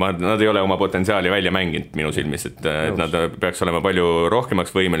tea, nad ei ole oma potentsiaali välja mänginud minu silmis, et nad peaks olema palju rohkemaks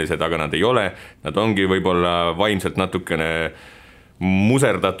võimelised, aga nad ei ole, nad ongi võib-olla vaimselt natukene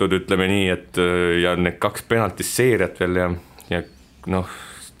muserdatud, ütleme nii, et ja need 2 penaltiseeriat veel ja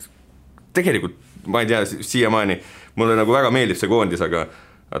tegelikult ma ei tea, siiamaani mulle nagu väga meeldib see koondis, aga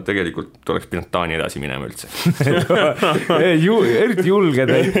tegelikult oleks pidanud Taani edasi minema üldse. Eriti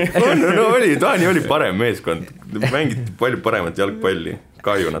julged. Taani oli parem meeskond, mängiti palju paremat jalgpalli,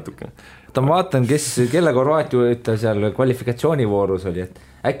 kahju natuke. Ma vaatan, kelle Horvaatia seal kvalifikatsioonivoorus oli, et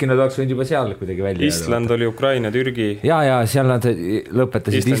äkki nad oleks võinud juba seal kuidagi välja. Island oli Ukraina, Türgi. Ja seal nad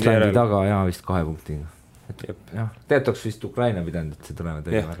lõpetasid Islandi taga ja vist 2 punktiga. Tead oleks vist Ukraina pidanud, et see tulema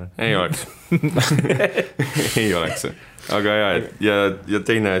teema. Ei oleks. Ei oleks. Aga ja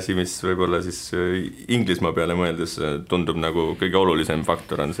teine asi, mis võib-olla siis Inglismaa peale mõeldes tundub nagu kõige olulisem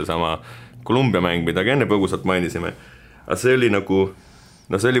faktor on see sama Kolumbia mäng, mida ka enne põgusalt mainisime, aga see oli nagu,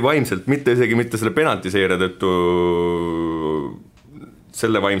 see oli vaimselt, mitte selle penaltiseeria tõttu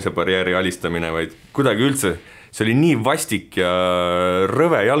selle vaimse barjääri alistamine, vaid kuidagi üldse, see oli nii vastik ja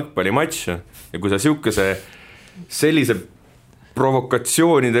rõve jalgpallimatš ja kui sa sellise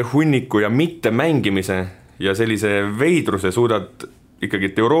provokatsioonide hunniku ja mitte mängimise ja sellise veidruse suudad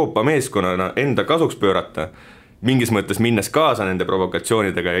ikkagi Euroopa meeskonnana enda kasuks pöörata, mingis mõttes minnes kaasa nende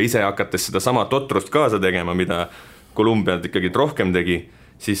provokatsioonidega ja ise hakates seda sama totrust kaasa tegema, mida Kolumbialt ikkagi rohkem tegi,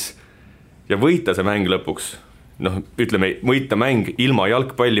 siis ja võita see mäng lõpuks, ütleme, võita mäng ilma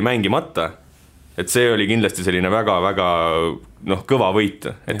jalgpalli mängimata, et see oli kindlasti selline väga-väga kõva võit,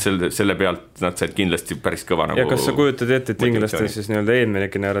 et selle pealt nad said kindlasti päris kõva nagu. Ja kas sa kujutad ette, et inglastel siis nii-öelda eelmine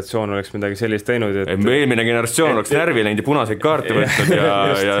generatsioon oleks midagi sellist teinud? Eelmine generatsioon oleks närvi läinud ja punaseid kaarte võtnud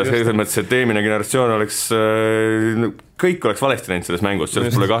ja selles mõttes, et eelmine generatsioon oleks, kõik oleks valesti läinud selles mängus,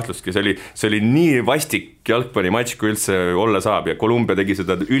 selles pole kahtlustki, see oli nii vastik jalgpallimatš, kui üldse olla saab ja Kolumbia tegi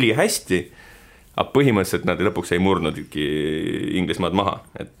seda ülihästi, aga põhimõtteliselt nad lõpuks ei murdnudki Inglismaad maha,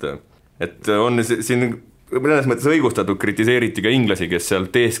 et on siin mõnes mõttes õigustatud, kritiseeriti ka inglasi, kes seal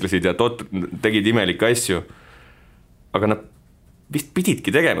teesklesid ja tegid imelikke asju, aga nad vist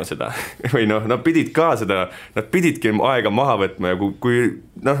pididki tegema seda või nad pidid ka seda, nad pididki aega maha võtma ja kui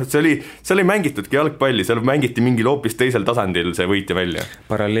seal ei mängitudki jalgpalli, seal mängiti mingil hoopis teisel tasandil see võitja välja.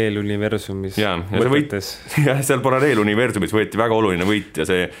 Paralleeluniversumis mõtetes. Jah, seal paralleeluniversumis võeti väga oluline võit ja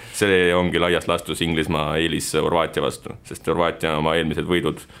see ongi laias lastus Inglismaa eelis Horvaatia vastu, sest Horvaatia oma eelmised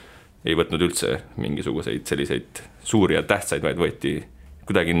võidud ei võtnud üldse mingisuguseid selliseid suuri ja tähtsaid, vaid võeti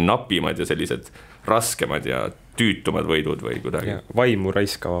kuidagi napimad ja sellised raskemad ja tüütumad võidud või kuidagi. Vaimu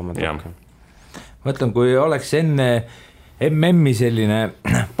raiskavamad. Mõtlen, kui oleks enne MM-i selline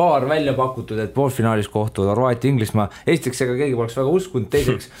paar välja pakutud, et poolfinaalis kohtuvad Horvaatia Inglismaa, esiteks ega keegi poleks väga uskunud,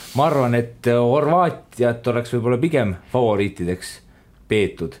 teiseks ma arvan, et Horvaatiat oleks võib-olla pigem favoriitideks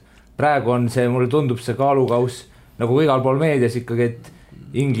peetud. Praegu on see, mulle tundub see kaalukaus nagu igal pool meedias ikkagi, et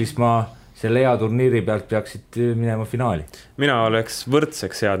Inglismaa selle hea turniiri pealt peaksid minema finaali. Mina oleks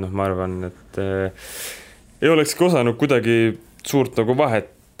võrdseks seadnud, ma arvan, et ei olekski osanud kuidagi suurt nagu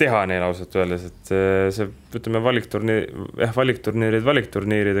vahet teha neil ausalt öeldes, et see, ütleme,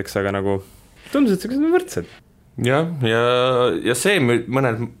 valikturniirideks, aga nagu tundus, et see on võrdsed. Ja see ma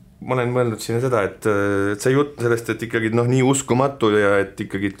olen mõelnud siin seda, et see jutt sellest, et ikkagi nii uskumatu ja et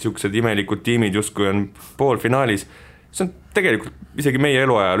ikkagi siuksed imelikud tiimid justkui on poolfinaalis, see on tegelikult isegi meie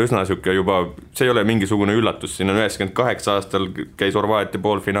eluajal üsna siuke juba, see ei ole mingisugune üllatus, siin on 98 aastal käis Horvaatia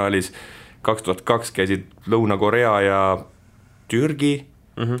poolfinaalis, 2002 käisid Lõuna-Korea ja Türgi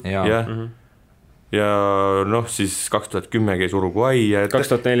ja siis 2010 käis Uruguay ja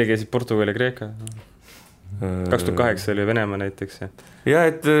 2004 käisid Portugal ja Kreeka 2008 oli Venemaa näiteks ja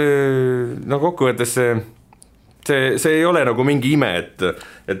et kokkuvõttes see ei ole nagu mingi ime, et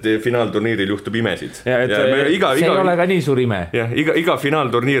finaalturniiril juhtub imesid. See ei ole ka nii suur ime. Iga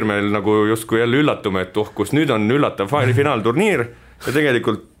finaalturniir meil nagu justkui jälle üllatume, et kus nüüd on üllatav finaalturniir ja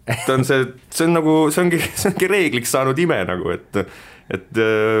tegelikult see ongi reegliks saanud ime nagu, et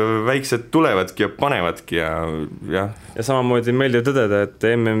väiksed tulevadki ja panevadki ja samamoodi meeldi tõdeda, et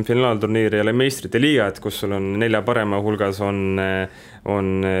MM finaalturniir ei ole meistrite liiga, et kus sul on 4 parema hulgas on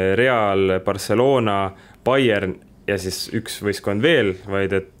Real, Barcelona, Bayern ja siis üks võistkond veel,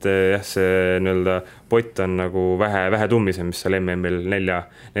 vaid et see nii-öelda pott on nagu vähe tummisem, mis seal MM-il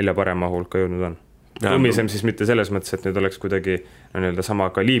 4 parema hulka jõudnud on. Tummisem siis mitte selles mõttes, et nüüd oleks kuidagi nii-öelda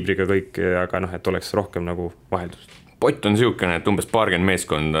sama kaliibriga kõik, aga et oleks rohkem nagu vaheldust. Pott on siukene, et umbes 40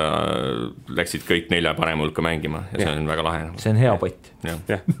 meeskonda läksid kõik 4 parema hulka mängima ja see on väga lahe. See on hea pott.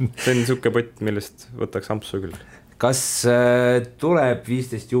 See on siuke pott, millest võtaks ampsu küll. Kas tuleb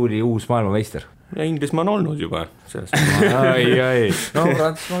 15 juuli uus maailmameister? Ja Inglismaa on olnud juba sellest. No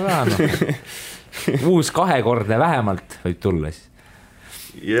Prantsusmaa ka. Uus 2-kordne vähemalt võib tulla siis.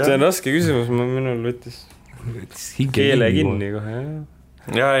 See on raske küsimus, minul võttis keele kinni kohe.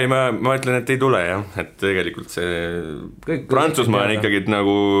 Ma ütlen, et ei tule et tegelikult see Prantsusmaa on ikkagi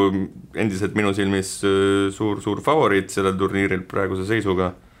nagu endiselt minu silmis suur favoriit sellel turniiril praeguse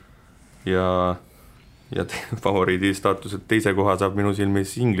seisuga ja favoriidi staatuselt teise koha saab minu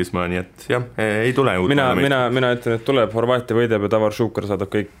silmis Inglismaa, nii et ei tule uut. Mina ütlen, et tuleb Horvaatia võidab ja Tavar Šukar saadab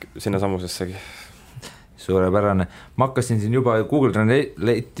kõik sinna samusessegi. Suurepärane. Ma hakkasin siin juba Google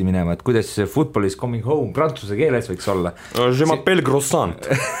Translate'i minema, et kuidas football is coming home prantsuse keeles võiks olla. Je m'appelle Grossant.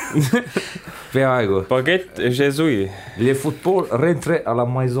 Peaaegu. Baguette Jésus. Le football rentre à la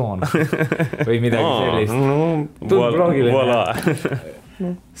maison. Või midagi sellist. Voilà.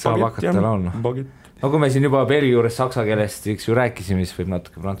 Saab hakata laulma. no kui me siin juba Belgia juures saksa keelest üks ju rääkisime, siis võib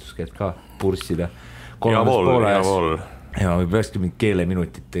natuke prantsuse keelt ka purssida. Jawohl. Ja me peakski mingid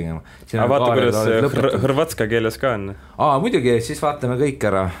keeleminutit tegema. Vaata, kuidas hõrvatska keeles ka on. Muidugi, siis vaatame kõik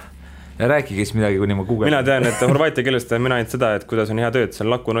ära ja rääkige siis midagi, kuni ma Google. Mina tean, et horvaatia keelest tean mina ainult seda, et kuidas on hea tööd, see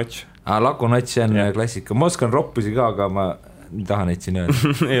on lakunotš. Lakunotš on klassika. Ma oskan roppusi ka, aga ma tahan neid siin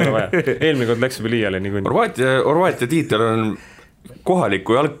öelda. Ei ole vaja. Eelmine kord läks juba liiale nii kuni. Horvaatia tiitel on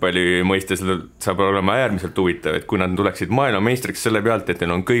kohaliku jalgpalli mõistes saab olema äärmiselt huvitav, et kui nad tuleksid maailmameistriks selle pealt, et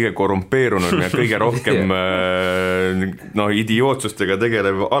neil on kõige korrumpeerunud ja kõige rohkem idiootsustega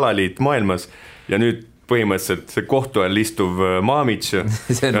tegelev alaliit maailmas ja nüüd põhimõtteliselt see kohtu all istuv Mamic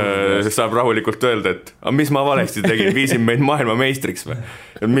saab rahulikult öelda, et mis ma valesti tegin, viisin meid maailmameistriks või?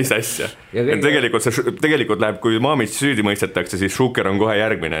 Mis asja? Tegelikult läheb, kui Mamic süüdi mõistetakse, siis Šuker on kohe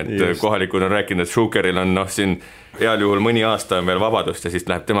järgmine, et kohalikud on rääkinud, et Šukeril on siin heal juhul mõni aasta on veel vabadust ja siis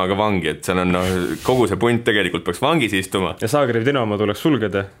läheb temaga vangi, et seal on kogu see punt tegelikult peaks vangis istuma. Ja Zagreb Dinamo tuleks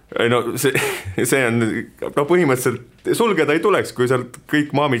sulgeda? No see on, põhimõtteliselt sulgeda ei tuleks, kui sealt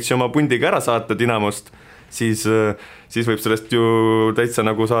kõik Mamic oma pundiga ära saata Dinamost, siis võib sellest ju täitsa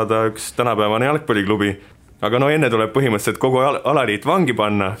nagu saada üks tänapäevane jalgpalliklubi. Aga enne tuleb põhimõtteliselt kogu alaliit vangi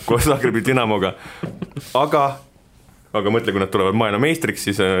panna koos Zagrebi Dinamoga. Aga mõtle, kui nad tulevad maailmameistriks,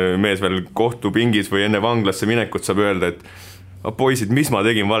 siis mees veel kohtupingis või enne vanglasse minekut saab öelda, et poisid, mis ma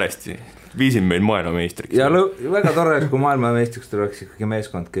tegin valesti? Viisin meid maailmameistriks. Ja väga tore, kui maailmameistriks tuleks ikkagi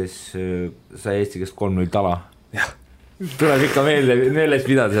meeskond, kes sai Eesti kes 3-0 tala. Tuleb ikka meeles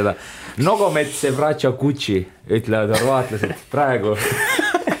pidada seda. Nogometse Vracha Kutši, ütlevad horvaatlased praegu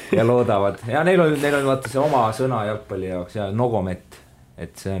ja loodavad. Ja neil on vaata see oma sõna jalgpalli jaoks ja Nogomet,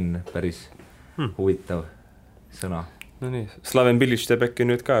 et see on päris huvitav sõna. No nii, Slaven Bilic teeb äkki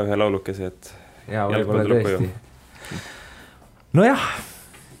nüüd ka ühe laulukese, et ja võib-olla tõesti. Nojah,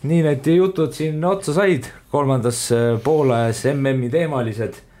 nii need jutud siin otsa said, 3. poolajas MM-i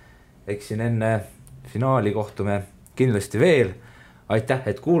teemalised, eks siin enne finaali kohtume kindlasti veel. Aitäh,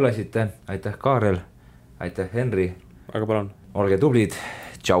 et kuulasite, aitäh Kaarel, aitäh Henri. Aga palun. Olge tublid,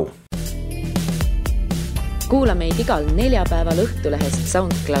 tšau. Kuula meid igal neljapäeval Õhtulehest,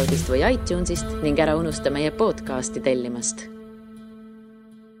 SoundCloudist või iTunesist ning ära unusta meie podcasti tellimast.